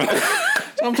mirrors on it.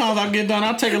 Sometimes I get done,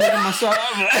 I'll take a look at myself.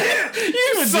 I'm like,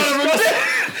 you son of a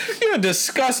bitch! You're a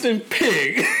disgusting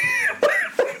pig.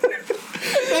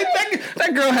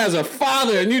 That girl has a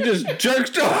father, and you just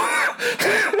jerked off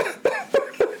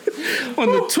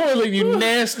on the toilet, you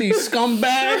nasty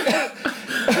scumbag.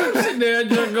 I'm sitting there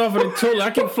jerking off in the toilet. I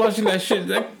keep flushing that shit.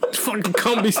 That fucking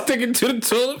cum be sticking to the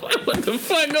toilet. What the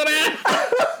fuck go that?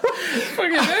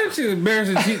 Fucking that shit's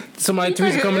embarrassing. Somebody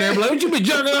tweets coming there and be like, what you been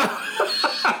jerking off?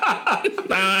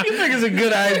 Nah. You think it's a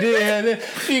good idea?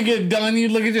 You get done, you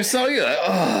look at yourself, you're like,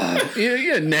 oh,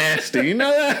 you're nasty. You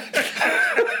know that?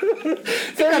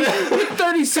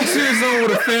 36 years old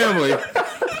with a family.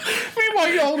 Meanwhile,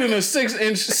 you're holding a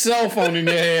 6-inch cell phone in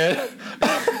your hand.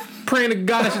 Praying to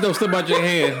God that shit don't slip out your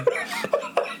hand.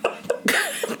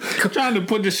 Trying to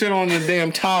put the shit on the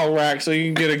damn towel rack so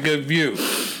you can get a good view.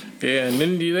 Yeah, and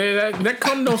then that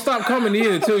cum don't stop coming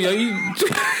either, too, yo. You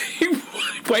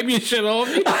wipe your shit off,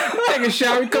 you take a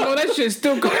shower, you come on, that shit's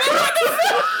still coming.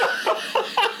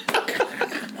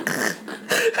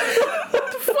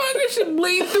 That shit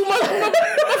bleed through my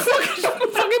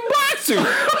fucking boxer.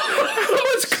 How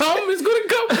much cum is gonna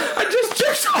come? I just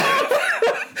jerked off.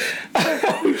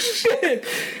 Oh shit.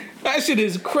 That shit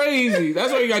is crazy.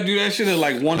 That's why you gotta do that shit at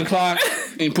like 1 o'clock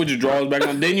and you put your drawers back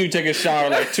on. Then you take a shower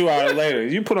like 2 hours later.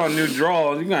 You put on new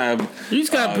drawers, you gotta have. You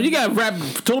gotta wrap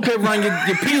toilet paper around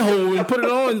your pee hole and put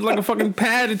it on like a fucking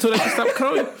pad until that shit stop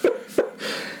coming.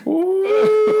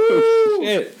 Ooh,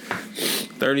 shit.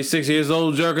 36 years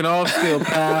old, jerking off still,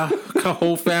 pal.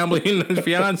 Whole family and the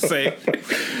fiance.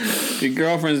 Your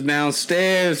girlfriend's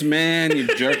downstairs, man.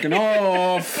 You're jerking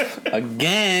off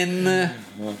again.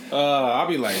 I'll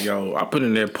be like, yo, I put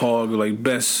in there Pog like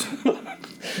best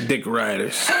dick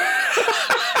riders. Now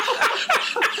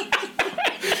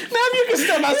if you can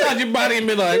step outside your body and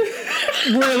be like,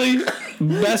 really?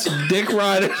 Best dick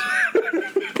riders?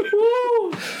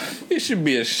 You should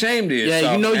be ashamed of yourself.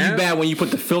 Yeah, you know, man. you bad when you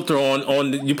put the filter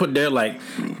on you put there like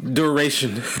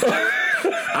duration.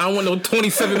 I don't want no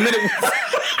 27-minute.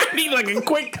 I need like a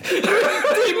quick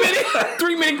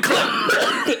 3-minute clip.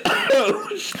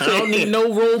 I don't need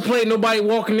no role play, nobody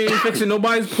walking in fixing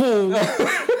nobody's pool.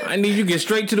 I need you to get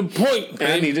straight to the point,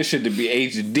 baby. I need this shit to be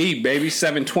HD, baby.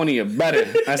 720 or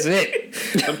better. That's it.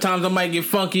 Sometimes I might get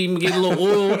funky, get a little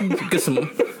oil, get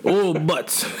some oil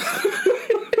butts.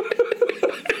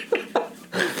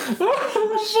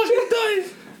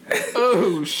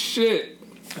 Oh shit.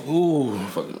 Ooh,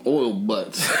 fucking oil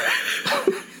butts.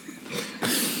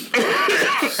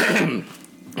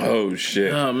 Oh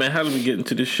shit. Oh man, how did we get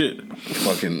into this shit?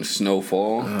 Fucking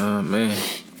snowfall. Oh man.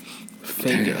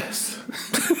 Fake ass.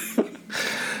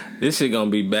 This shit gonna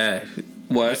be bad.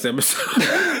 What? This episode.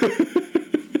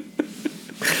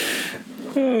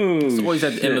 Oh, it's always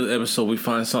at the end of the episode we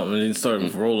find something and then start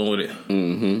rolling with it.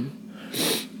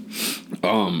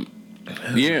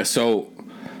 Yeah, so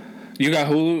You got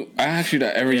Hulu? I ask you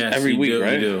that every week,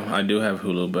 right? You do. I do have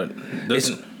Hulu, but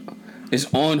it's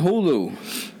on Hulu.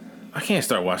 I can't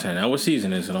start watching it now. What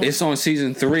season is it on? It's on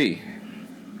season 3.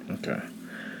 Okay.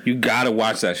 You gotta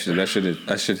watch that shit. That shit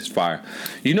is fire.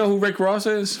 You know who Rick Ross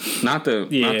is? Not the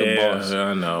boss.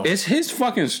 I know. It's his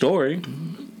fucking story.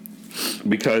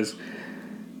 Because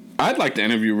I'd like to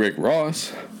interview Rick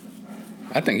Ross.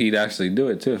 I think he'd actually do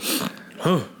it too.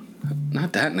 Huh.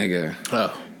 Not that nigga.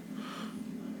 Oh.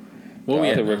 What we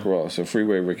at? Rick Ross, a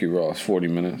Freeway Ricky Ross, 40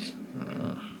 minutes.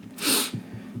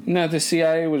 Now the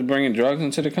CIA was bringing drugs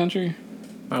into the country.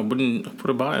 I wouldn't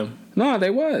put it by him. No, they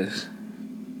was.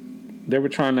 They were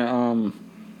trying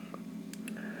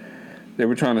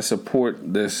to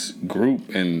support this group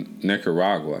in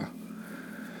Nicaragua.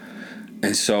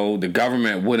 And so the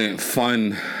government wouldn't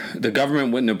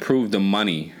approve the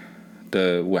money,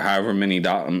 however many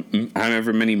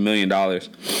 $1 million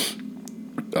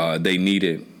they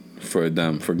needed for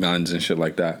guns and shit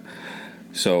like that.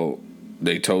 So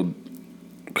they told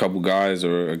a couple guys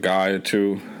or a guy or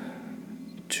two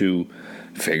to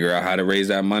figure out how to raise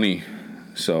that money.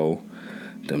 So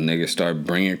them niggas start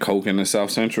bringing coke into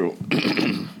South Central,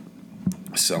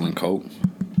 selling coke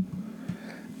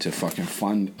to fucking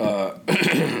fund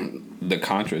the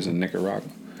Contras in Nicaragua.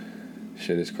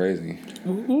 Shit is crazy.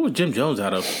 Who was Jim Jones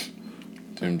out of?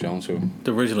 Jim Jones who?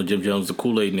 The original Jim Jones, the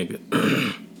Kool-Aid nigga.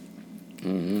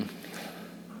 Mm-hmm.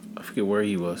 I forget where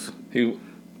he was. He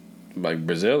like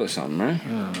Brazil or something, right?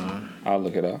 I'll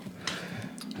look it up.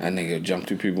 That nigga jumped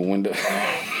through people's windows.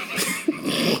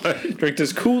 Drink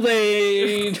this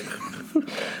Kool-Aid.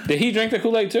 Did he drink the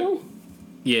Kool-Aid too?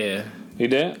 Yeah. He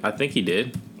did? I think he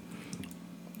did.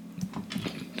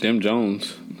 Jim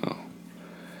Jones. No.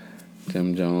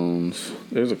 Jim Jones.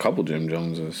 There's a couple Jim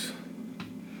Joneses.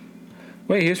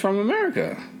 Wait, he's from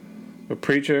America. A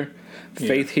preacher,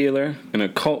 faith healer, and a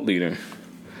cult leader.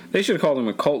 They should have called him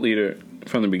a cult leader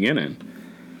from the beginning.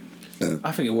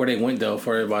 I forget where they went though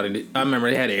for everybody. I remember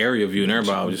they had an area view and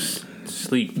everybody was just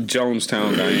asleep.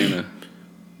 Jonestown, Guyana.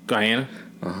 Guyana?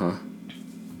 Uh-huh.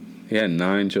 He had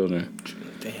 9 children.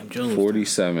 Damn, Jones.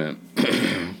 47.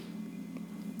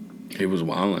 He was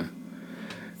wilding.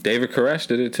 David Koresh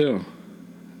did it too.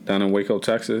 Down in Waco,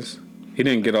 Texas. He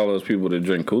didn't get all those people to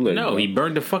drink Kool-Aid. No, he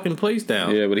burned the fucking place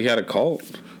down. Yeah, but he had a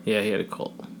cult. Yeah, he had a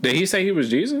cult. Did he say he was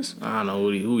Jesus? I don't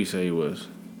know who he said he was.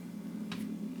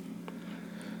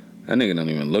 That nigga don't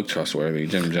even look trustworthy,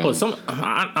 Jim Jones. Well,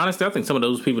 honestly, I think some of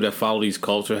those people that follow these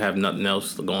cults have nothing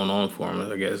else going on for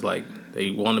them. I guess like they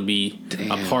want to be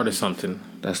a part of something.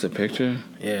 That's the picture?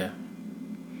 Yeah.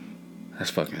 That's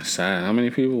fucking sad. How many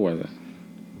people were there?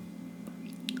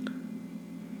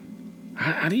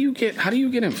 How do you get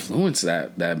influenced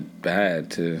that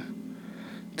bad to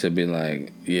be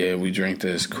like, yeah, we drink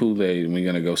this Kool-Aid and we're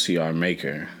gonna go see our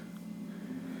maker,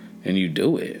 and you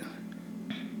do it?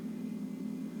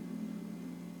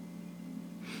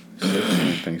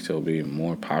 Sixteen thinks he'll be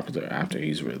more popular after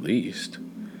he's released.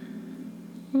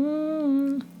 We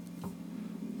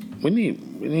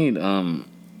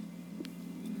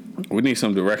need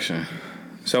some direction.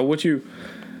 So what do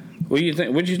you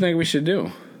think? What do you think we should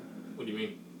do? What do you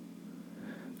mean?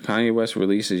 Kanye West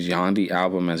releases Yandhi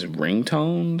album as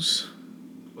ringtones.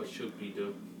 What should we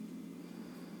do?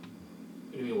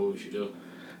 What do you mean? What we should do?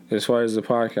 As far as the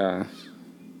podcast,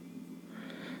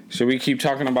 should we keep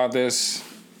talking about this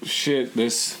shit?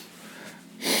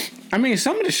 I mean,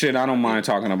 some of the shit I don't mind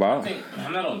talking about.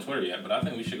 I'm not on Twitter yet, but I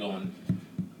think we should go on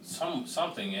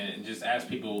something and just ask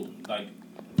people, like,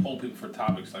 poll people for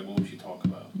topics, like what we should talk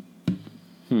about.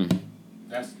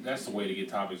 That's the way to get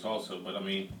topics also, but I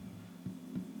mean,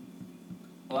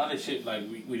 a lot of shit like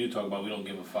we do talk about, we don't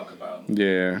give a fuck about.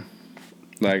 Yeah,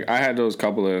 like I had those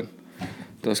couple of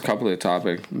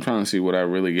topics. I'm trying to see what I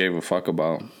really gave a fuck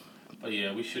about. But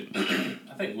yeah, we should. I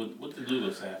think what did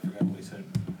Lulu say? I forgot what he said.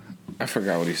 I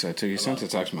forgot what he said too. He sent a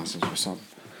text message or something.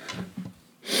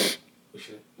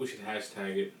 We should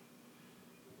hashtag it.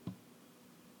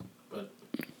 But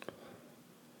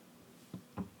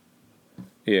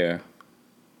yeah,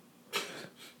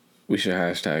 we should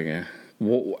hashtag it.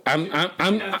 Well, I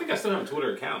think I still have a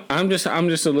Twitter account. I'm just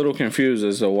a little confused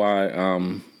as to why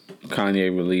Kanye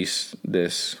released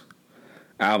this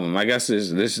album. I guess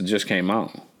this just came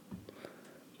out.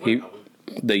 The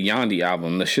Yandhi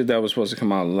album, the shit that was supposed to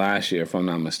come out last year, if I'm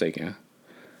not mistaken.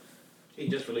 He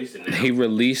just released it now. He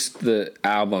released the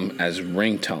album as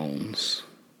ringtones.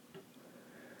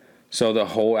 So the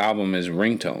whole album is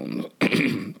ringtones.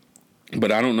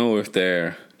 But I don't know if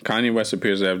Kanye West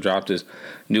appears to have dropped his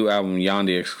new album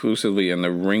Yandhi exclusively in the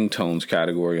ringtones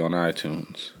category on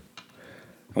iTunes.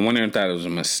 I'm wondering if that was a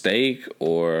mistake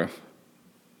or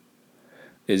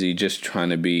Is he just trying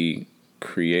to be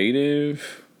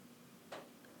creative?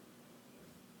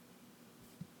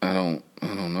 I don't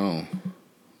know.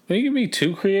 He can be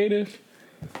too creative.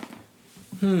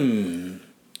 And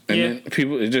then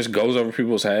it just goes over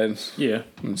people's heads. Yeah.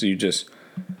 And so you just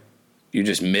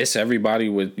miss everybody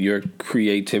with your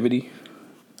creativity.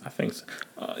 I think so.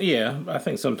 I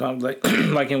think sometimes like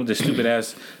like him with the stupid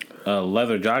ass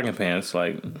leather jogging pants.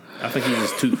 Like I think he's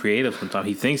just too creative sometimes.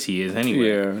 He thinks he is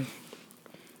anyway.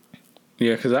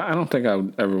 Yeah, because I don't think I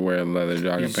would ever wear leather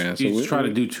jogging pants. You try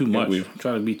to do too much.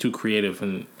 Try to be too creative,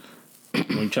 and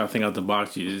when you try to think out the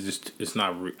box, it's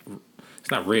not real.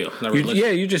 It's not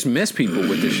realistic. You just miss people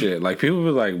with this shit. Like people be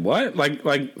like, "What?"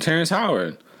 Like Terrence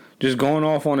Howard, just going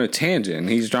off on a tangent.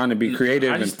 He's trying to be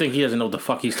creative. I just think he doesn't know what the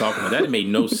fuck he's talking about. That made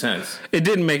no sense. It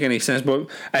didn't make any sense, but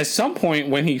at some point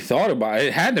when he thought about it,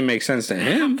 it had to make sense to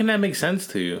him. How can that make sense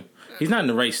to you? He's not in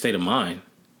the right state of mind.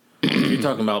 You're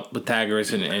talking about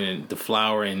Pythagoras and the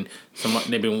flower, and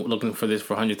they've been looking for this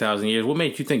for 100,000 years. What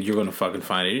made you think you're going to fucking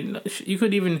find it? You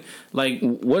could even like.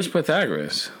 What's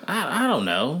Pythagoras? I don't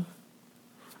know.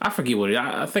 I forget what it.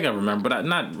 I think I remember, but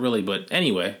not really. But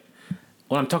anyway,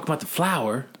 when I'm talking about the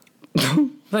flower,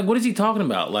 like what is he talking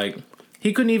about? Like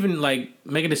he couldn't even like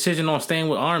make a decision on staying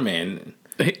with Iron Man.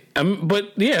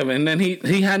 But yeah, and then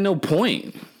he had no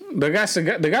point. The guy should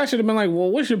have been like,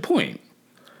 well, what's your point?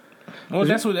 Well,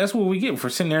 that's what we get for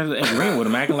sitting there agreeing with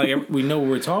him, acting like we know what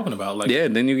we're talking about. Like, yeah,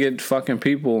 then you get fucking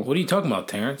people. What are you talking about,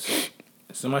 Terrence?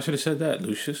 Somebody should have said that,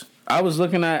 Lucius. I was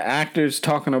looking at actors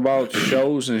talking about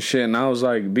shows and shit, and I was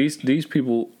like, these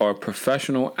people are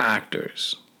professional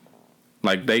actors.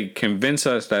 Like, they convince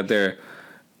us that they're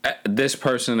this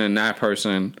person and that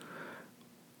person,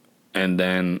 and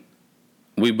then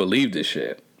we believe this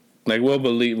shit. Like, we'll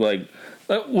believe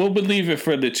it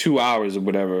for the 2 hours or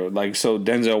whatever. Like, so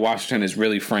Denzel Washington is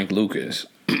really Frank Lucas.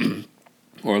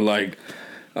 Or like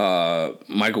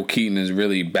Michael Keaton is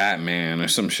really Batman or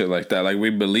some shit like that. Like, we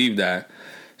believe that.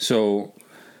 So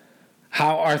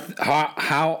how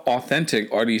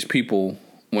authentic are these people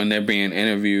when they're being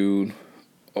interviewed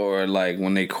or like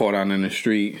when they caught on in the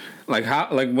street? Like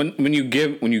when you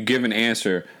give an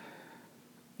answer,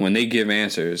 when they give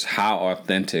answers, how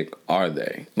authentic are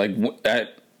they? Like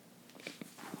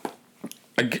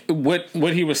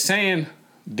what he was saying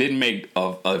didn't make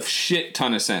a shit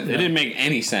ton of sense. It didn't make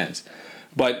any sense.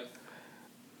 But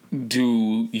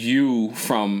do you,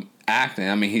 from acting,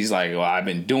 I mean, he's like, well, I've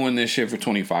been doing this shit for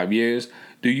 25 years.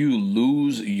 Do you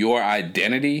lose your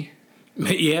identity?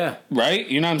 Yeah. Right?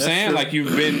 You know what I'm saying? True. Like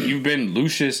you've been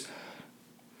Lucius,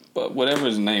 but whatever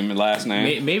his last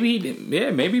name.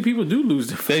 Maybe people do lose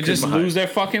their fucking They just mind. lose their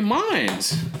fucking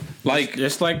minds. Like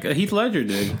just like Heath Ledger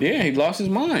did. Yeah, he lost his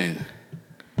mind.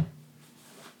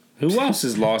 Who else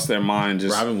has lost their mind?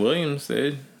 Just Robin Williams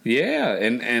did. Yeah,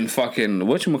 and fucking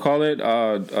whatchamacallit,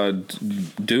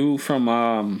 dude from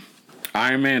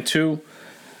Iron Man 2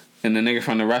 and the nigga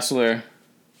from The Wrestler.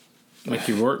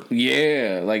 Mickey Rourke?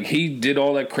 Yeah, like he did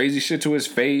all that crazy shit to his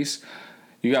face.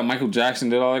 You got Michael Jackson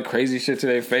did all that crazy shit to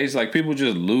their face. Like people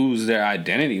just lose their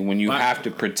identity when you have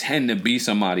to pretend to be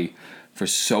somebody for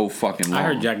so fucking long. I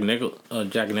heard Jack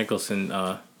Nicholson,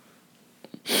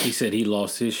 he said he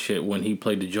lost his shit when he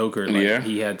played the Joker. Like,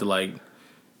 he had to like...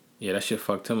 Yeah, that shit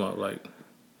fucked him up. Like,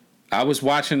 I was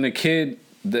watching the kid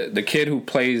who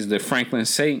plays the Franklin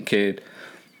Saint kid.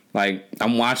 Like,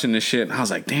 I'm watching this shit, and I was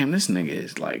like, damn, this nigga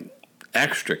is like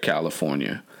extra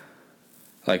California.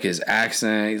 Like his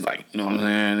accent, he's like, you know what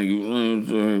I'm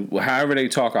saying? However they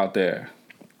talk out there.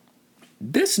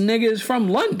 This nigga is from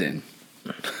London.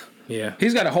 Yeah,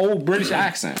 he's got a whole British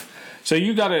accent. So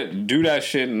you gotta do that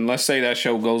shit, and let's say that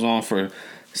show goes on for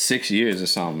 6 years or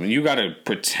something. And you gotta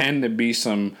pretend to be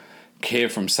some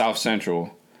kid from South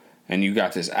Central, and you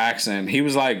got this accent. He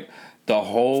was like, the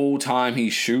whole time he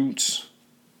shoots,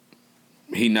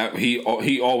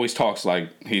 he always talks like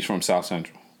he's from South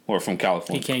Central or from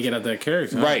California. He can't get out that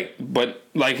character, huh? Right? But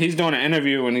like he's doing an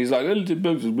interview and he's like,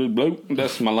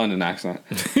 that's my London accent.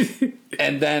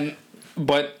 And then,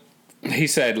 but he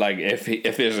said like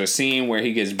if there's a scene where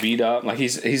he gets beat up, like he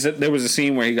said there was a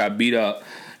scene where he got beat up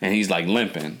and he's like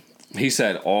limping. He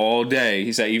said all day.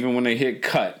 He said even when they hit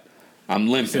cut, I'm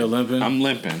limping. Still limping? I'm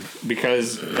limping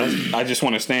because I just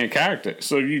want to stay in character.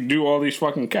 So you do all these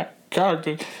fucking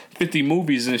characters, 50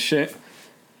 movies and shit.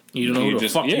 You don't know who the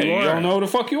fuck you are. You don't know who the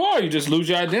fuck you are. You just lose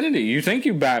your identity. You think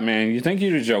you Batman. You think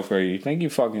you the Joker. You think you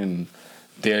fucking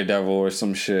Daredevil or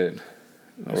some shit,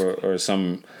 or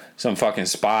some fucking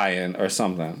spy or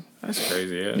something. That's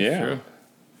crazy. Yeah. Yeah. True.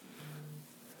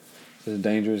 It's a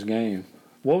dangerous game.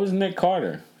 What was Nick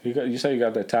Carter? You say he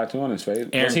got that tattoo on his face.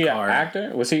 Aaron was he Carter. an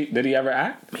actor? Did he ever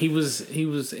act? He was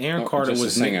Aaron Carter just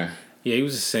was a singer. Yeah, he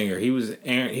was a singer. He was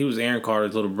Aaron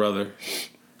Carter's little brother.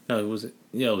 No, it was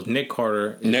Nick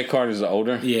Carter. Nick Carter's the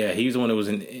older. Yeah, he was the one that was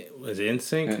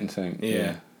NSYNC. NSYNC.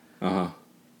 Yeah.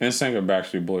 NSYNC or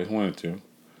Backstreet Boys, one or two.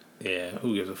 Yeah,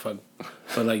 who gives a fuck?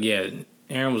 But like, yeah,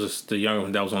 Aaron was the younger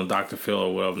one that was on Dr. Phil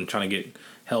or whatever, and trying to get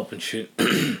help and shit.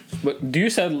 But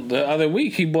you said the other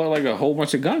week he bought like a whole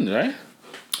bunch of guns, right?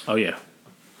 Oh yeah,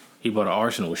 he bought an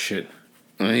arsenal of shit.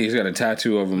 And he's got a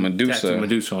tattoo of a Medusa. Tattoo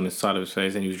Medusa on the side of his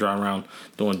face, and he was driving around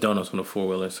doing donuts on a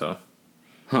 4-wheeler. So,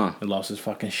 he lost his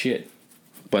fucking shit.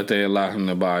 But they allowed him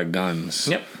to buy guns.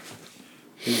 Yep,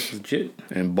 he was legit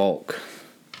In bulk.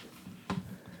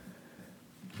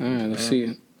 All right, let's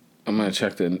see. I'm gonna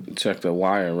check the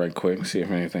wire right quick, see if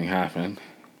anything happened.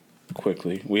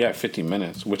 Quickly, we have 50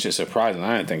 minutes, which is surprising.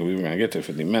 I didn't think we were gonna get to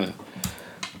 50 minutes.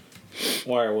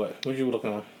 Why or what? What you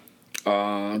looking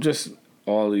on? Just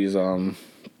all these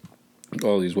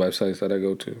websites that I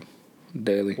go to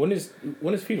daily. When does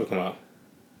FIFA come out?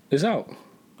 It's out.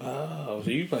 Oh, so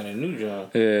you playing a new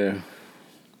job? Yeah.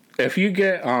 If you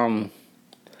get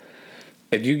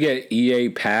EA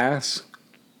Pass,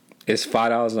 it's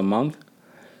 $5 a month,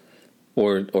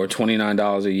 or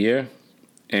 $29 a year,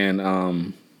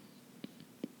 and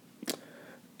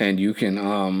you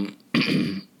can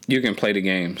you can play the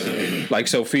games. Like,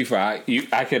 so FIFA,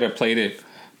 I could have played it.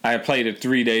 I played it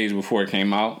 3 days before it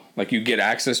came out. Like, you get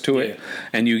access to it,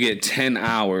 and you get 10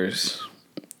 hours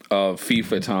of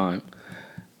FIFA time,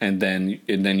 and then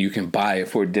you can buy it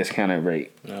for a discounted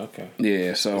rate. Oh, okay.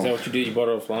 Yeah. So is that what you did? You bought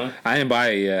it offline? I didn't buy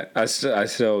it yet. I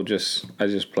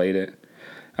just played it.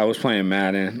 I was playing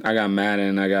Madden. I got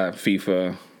Madden. I got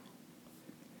FIFA.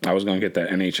 I was gonna get that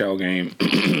NHL game.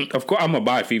 Of course, I'm gonna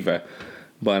buy FIFA,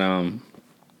 but I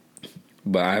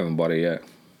haven't bought it yet.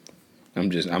 I'm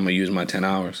gonna use my 10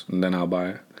 hours and then I'll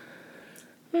buy it.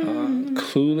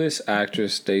 Clueless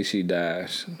actress Stacey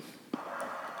Dash.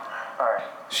 Alright.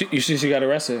 She got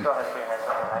arrested. Go ahead, put your hands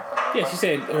on her neck. Yeah, she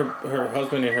said her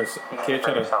husband and her kid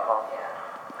tried to Yourself up.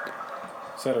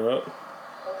 set her up.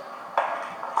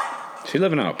 She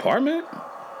live in an apartment? What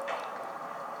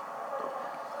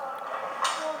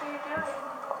are you doing?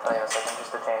 Oh, yes, I can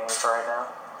just detain you for right now.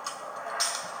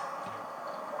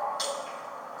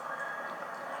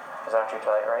 Is that too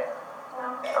tight, right?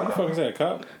 What the fuck is that, a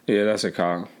cop? Yeah, that's a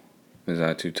cop. Is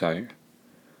that too tight?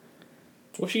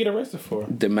 What'd she get arrested for?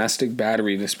 Domestic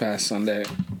battery this past Sunday.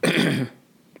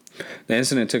 The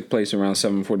incident took place around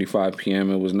 7:45 p.m.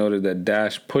 It was noted that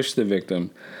Dash pushed the victim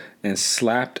and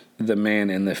slapped the man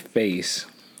in the face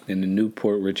in the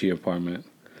Newport Richie apartment.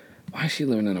 Why is she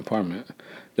living in an apartment?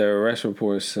 The arrest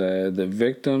report said the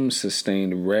victim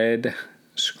sustained red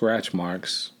scratch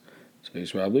marks, so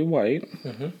he's probably white,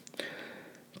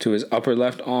 to his upper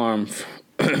left arm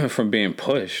from being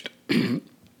pushed.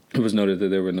 It was noted that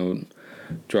there were no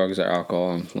drugs or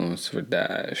alcohol influence for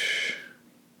Dash.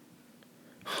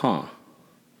 Huh.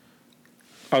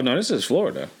 Oh, no, this is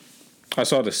Florida. I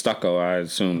saw the stucco. I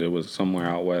assumed it was somewhere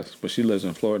out west, but she lives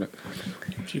in Florida.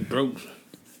 She broke.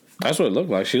 That's what it looked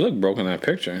like. She looked broke in that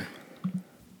picture.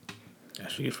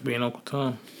 That's what you get for being Uncle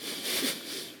Tom.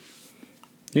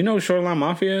 You know who Shoreline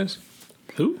Mafia is?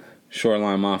 Who?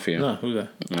 Shoreline Mafia. No, who's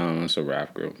that? I don't know. It's a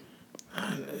rap group.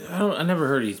 I never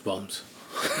heard of these bums.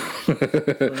 I heard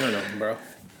of them, bro.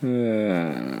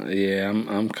 Yeah,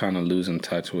 I'm kind of losing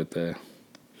touch with the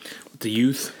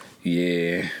youth.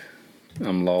 Yeah,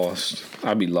 I'm lost.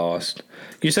 I'll be lost.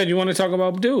 You said you want to talk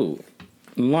about dude,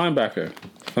 linebacker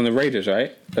from the Raiders,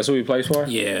 right? That's who he plays for?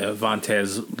 Yeah,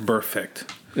 Vontez Burfict.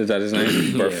 Is that his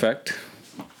name? Perfect.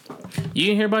 You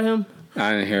didn't hear about him?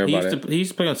 I didn't hear about it. He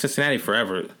used to play on Cincinnati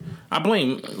forever. I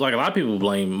blame, like a lot of people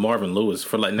blame Marvin Lewis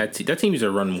for letting that team used to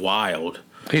run wild.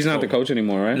 He's not the coach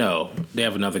anymore, right? No, they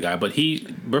have another guy. But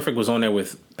Burfict was on there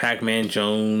with Pac-Man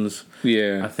Jones.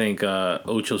 Yeah. I think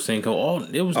Ocho Cinco.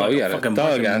 It was like a fucking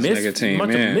thug ass nigga team,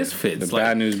 bunch man. of misfits. The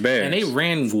Bad News Bears. And they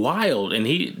ran wild, and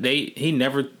he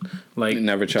never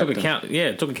checked took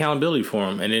took accountability for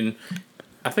him. And then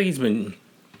I think he's been,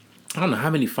 I don't know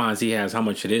how many fines he has, how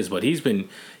much it is, but he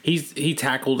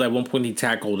tackled at one point. He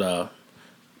tackled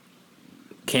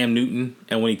Cam Newton,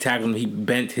 and when he tackled him, he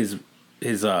bent his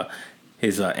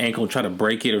ankle and tried to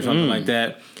break it or something like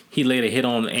that. He laid a hit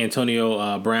on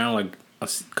Antonio Brown like a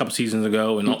couple seasons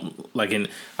ago, and like in,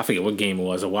 I forget what game it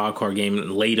was, a wild card game,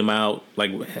 and laid him out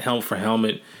like helmet for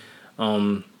helmet.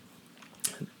 The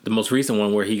most recent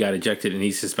one where he got ejected and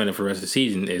he's suspended for the rest of the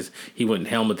season is he went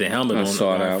helmet to helmet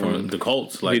from the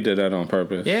Colts. Like, he did that on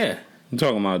purpose. Yeah. I'm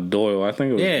talking about Doyle. I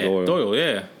think it was Doyle.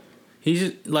 Yeah. He's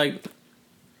just like,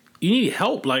 you need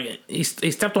help. Like he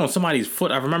stepped on somebody's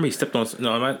foot. I remember he stepped on.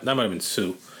 No, that might have been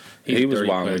Sue. He was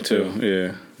wilding too.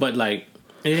 Yeah. But like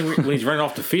when he's running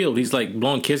off the field, he's like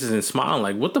blowing kisses and smiling.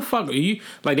 Like what the fuck are you?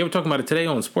 Like they were talking about it today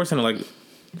on SportsCenter. Like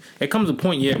it comes to a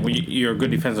point, yeah, where you're a good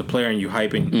defensive player and you're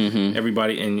hyping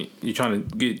everybody and you're trying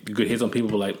to get good hits on people.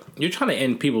 But like you're trying to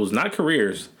end people's not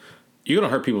careers. You're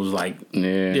gonna hurt people's like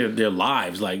their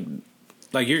lives. Like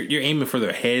you're aiming for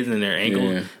their heads and their ankles.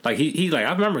 Yeah. Like he like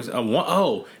I remember in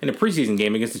the preseason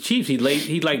game against the Chiefs, he like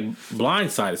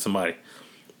blindsided somebody.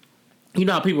 You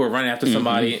know how people were running after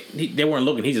somebody, they weren't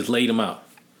looking. He just laid them out.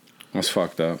 That's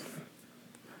fucked up.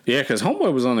 Yeah, because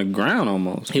homeboy was on the ground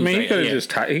almost. He could have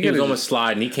just. He was almost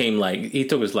sliding. He came he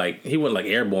took his he went like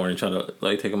airborne and tried to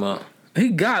like take him out. He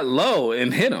got low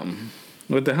and hit him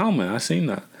with the helmet. I seen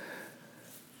that.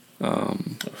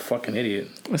 Fucking idiot.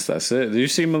 That's it. Did you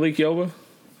see Malik Yoba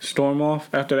storm off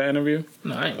after that interview?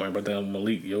 No, I ain't worried about that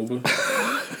Malik Yoba.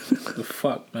 The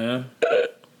fuck, man.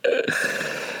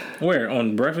 Where?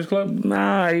 On Breakfast Club?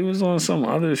 Nah, he was on some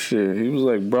other shit. He was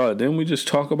like, bro, didn't we just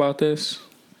talk about this?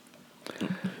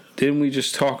 Does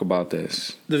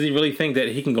he really think that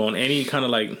he can go on any kind of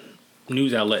like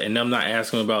news outlet and I'm not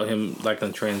asking about him like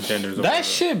on transgenders? That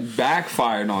shit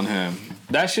backfired on him.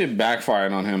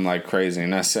 Like crazy.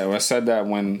 And I said that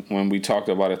when we talked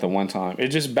about it the one time. It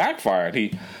just backfired.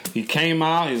 He came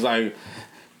out. He's like,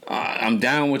 I'm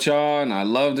down with y'all, and I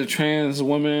love the trans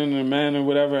women and men and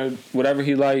whatever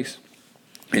he likes.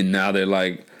 And now they're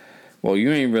like, well,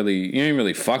 you ain't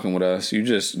really fucking with us. You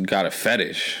just got a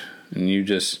fetish, and you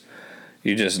just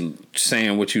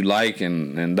saying what you like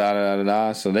and da da da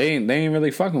da. So they ain't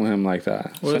really fucking with him like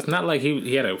that. Well, it's not like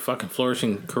he had a fucking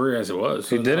flourishing career as it was.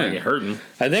 So he didn't. It hurt him.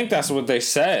 I think that's what they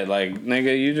said. Like,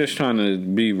 nigga, you just trying to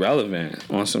be relevant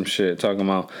on some shit, talking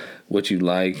about what you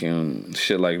like and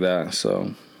shit like that.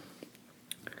 So.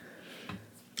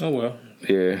 Oh well.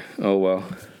 Yeah. Oh well.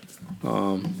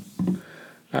 All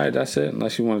right, that's it.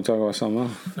 Unless you want to talk about something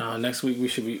else. No, next week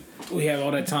we had all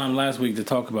that time last week to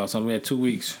talk about something. We had 2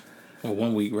 weeks or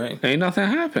 1 week, right? Ain't nothing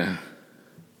happened.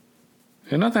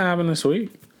 This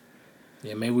week.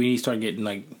 Yeah, maybe we need to start getting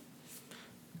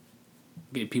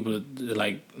get people to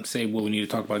like say what we need to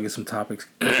talk about, get some topics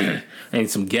and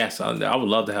some guests on there. I would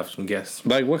love to have some guests.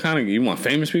 Like what kind of you want?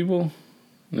 Famous people?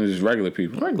 Or just regular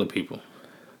people? Regular people.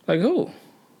 Like who?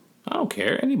 I don't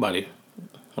care. Anybody.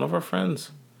 One of our friends.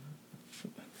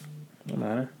 No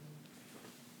matter.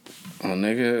 Oh,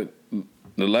 nigga.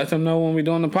 Let them know when we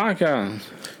doing the podcast.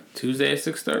 Tuesday at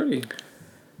 6:30.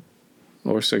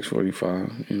 Or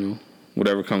 6:45,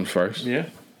 Whatever comes first. Yeah.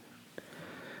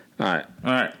 All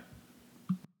right.